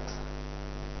ஆர்டிகளோட crux.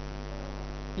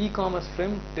 E-commerce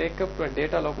frame take up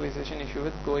data localisation issue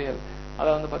with Goyal.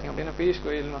 அதாவது வந்து பாத்தீங்க அப்படின்னா பியூஷ்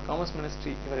கோயல் காமர்ஸ்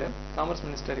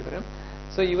மினிஸ்டர் இவர்.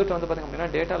 ஸோ இவர்கிட்ட வந்து பாத்தீங்க அப்படின்னா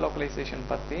டேட்டா லோக்கலைசேஷன்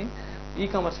பத்தி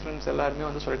இ-காமர்ஸ் ஃப்ரெண்ட்ஸ் எல்லாருமே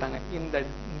வந்து சொல்லிட்டாங்க. இந்த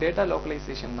டேட்டா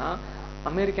லோக்கலைசேஷன் தான்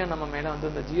அமெரிக்கா நம்ம மேல வந்து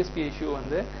இந்த ஜிஎஸ்பி இஷ்யூ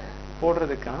வந்து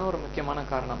போடுறதுக்கான ஒரு முக்கியமான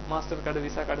காரணம். Master card,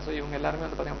 visa card, so இவங்க எல்லாருமே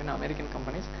வந்து பாத்தீங்க அப்படின்னா அமெரிக்கன்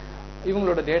கம்பெனிஸ்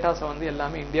இவங்களோட டேட்டாஸை வந்து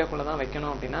எல்லாமே இந்தியாக்குள்ள தான்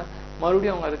வைக்கணும் அப்படின்னா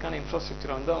மறுபடியும் அவங்க அதுக்கான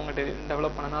இன்ஃப்ராஸ்ட்ரக்சரை வந்து அவங்க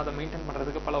டெவலப் பண்ணணும், அதை மெயின்டைன்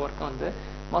பண்றதுக்கு பல ஒர்க்கை வந்து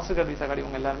மாஸ்டர் கார்டு விசா கார்டு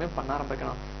இவங்க எல்லாருமே பண்ண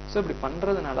ஆரம்பிக்கணும். ஸோ இப்படி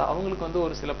பண்றதுனால அவங்களுக்கு வந்து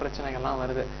ஒரு சில பிரச்சனைகள்லாம்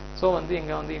வருது. ஸோ வந்து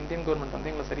எங்க வந்து இந்தியன் கவர்மெண்ட் வந்து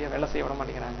எங்களை சரியா வேலை செய்ய விட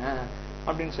மாட்டேங்கிறாங்க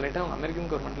அப்படின்னு சொல்லிட்டு அவங்க அமெரிக்கன்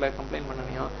கவர்மெண்ட்ல கம்ப்ளைண்ட்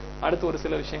பண்ணனையும், அடுத்து ஒரு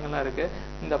சில விஷயங்கள்லாம் இருக்கு.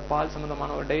 இந்த பால்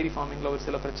சம்பந்தமான ஒரு டைரி ஃபார்மிங்ல ஒரு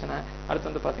சில பிரச்சனை, அடுத்து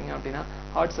வந்து பாத்தீங்க அப்படின்னா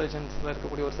ஹார்ட் சர்ஜன்ஸ்ல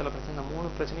இருக்கக்கூடிய ஒரு சில பிரச்சனை, இந்த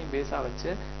 3 பிரச்சனையும் பேஸா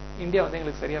வச்சு இந்தியா வந்து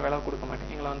எங்களுக்கு சரியா வேலை கொடுக்க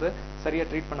மாட்டேங்குது, எங்களை வந்து சரியா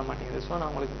ட்ரீட் பண்ண மாட்டேங்குது. ஸோ நான்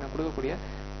உங்களுக்கு நான் கொடுக்கக்கூடிய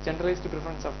ஜெனரலைஸ்டு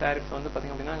ப்ரிஃபரன்ஸ் ஆஃப் டேரிஃப் வந்து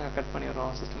பாத்தீங்க அப்படின்னா நாங்கள் கட்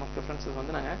பண்ணிடுறோம், சிஸ்டம் ஆஃப் ப்ரிஃபரன்சஸ்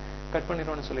வந்து நாங்கள் கட்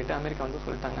பண்ணிடுறோம்னு சொல்லிட்டு அமெரிக்கா வந்து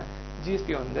சொல்லிட்டாங்க.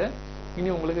 ஜிஎஸ்பி வந்து இனி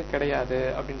உங்களுக்கு கிடையாது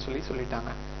அப்படின்னு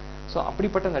சொல்லிட்டாங்க. ஸோ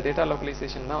அப்படிப்பட்ட அந்த டேட்டா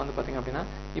லோக்கலைசேஷன் தான் வந்து பாத்தீங்க அப்படின்னா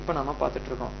இப்போ நம்ம பார்த்துட்டு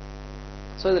இருக்கோம்.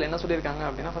 ஸோ இதில் என்ன சொல்லியிருக்காங்க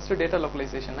அப்படின்னா, ஃபர்ஸ்ட் டேட்டா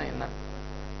லோக்கலைசேஷன்னா என்ன,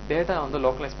 டேட்டா வந்து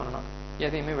லோக்கலைஸ் பண்ணணும்,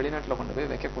 எதையுமே வெளிநாட்டில் கொண்டு போய்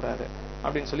வைக்கக்கூடாது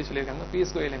அப்படின்னு சொல்லியிருக்காங்க.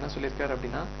 பிஎஸ் கோயல் என்ன சொல்லியிருக்காரு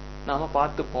அப்படின்னா, நாம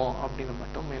பார்த்துப்போம் அப்படின்னு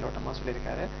மட்டும் மேலோட்டமா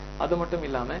சொல்லியிருக்காரு. அது மட்டும்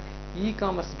இல்லாம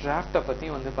இ-காமர்ஸ் டிராஃப்டை பத்தி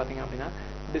வந்து பாத்தீங்க அப்படின்னா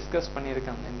டிஸ்கஸ்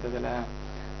பண்ணியிருக்காங்க இந்த இதுல.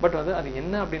 பட் வந்து அது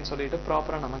என்ன அப்படின்னு சொல்லிட்டு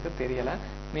ப்ராப்பரா நமக்கு தெரியல.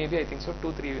 மேபி ஐ திங்க் ஸோ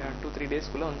 2-3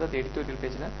 டேஸ்க்குள்ள வந்து அது எடிட்டோரியல்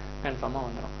பேஜ்ல கன்ஃபார்மா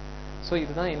வந்துடும். ஸோ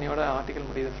இதுதான் என்னோட ஆர்டிகல்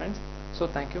முடியுது ஃப்ரெண்ட்ஸ். So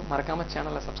thank you. மறக்காம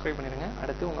சேனலை சப்ஸ்கிரைப் பண்ணிடுங்க.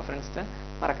 அடுத்து உங்க ஃப்ரெண்ட்ஸ்கிட்ட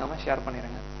மறக்காம ஷேர்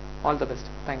பண்ணிடுங்க. All the best.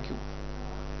 தேங்க்யூ.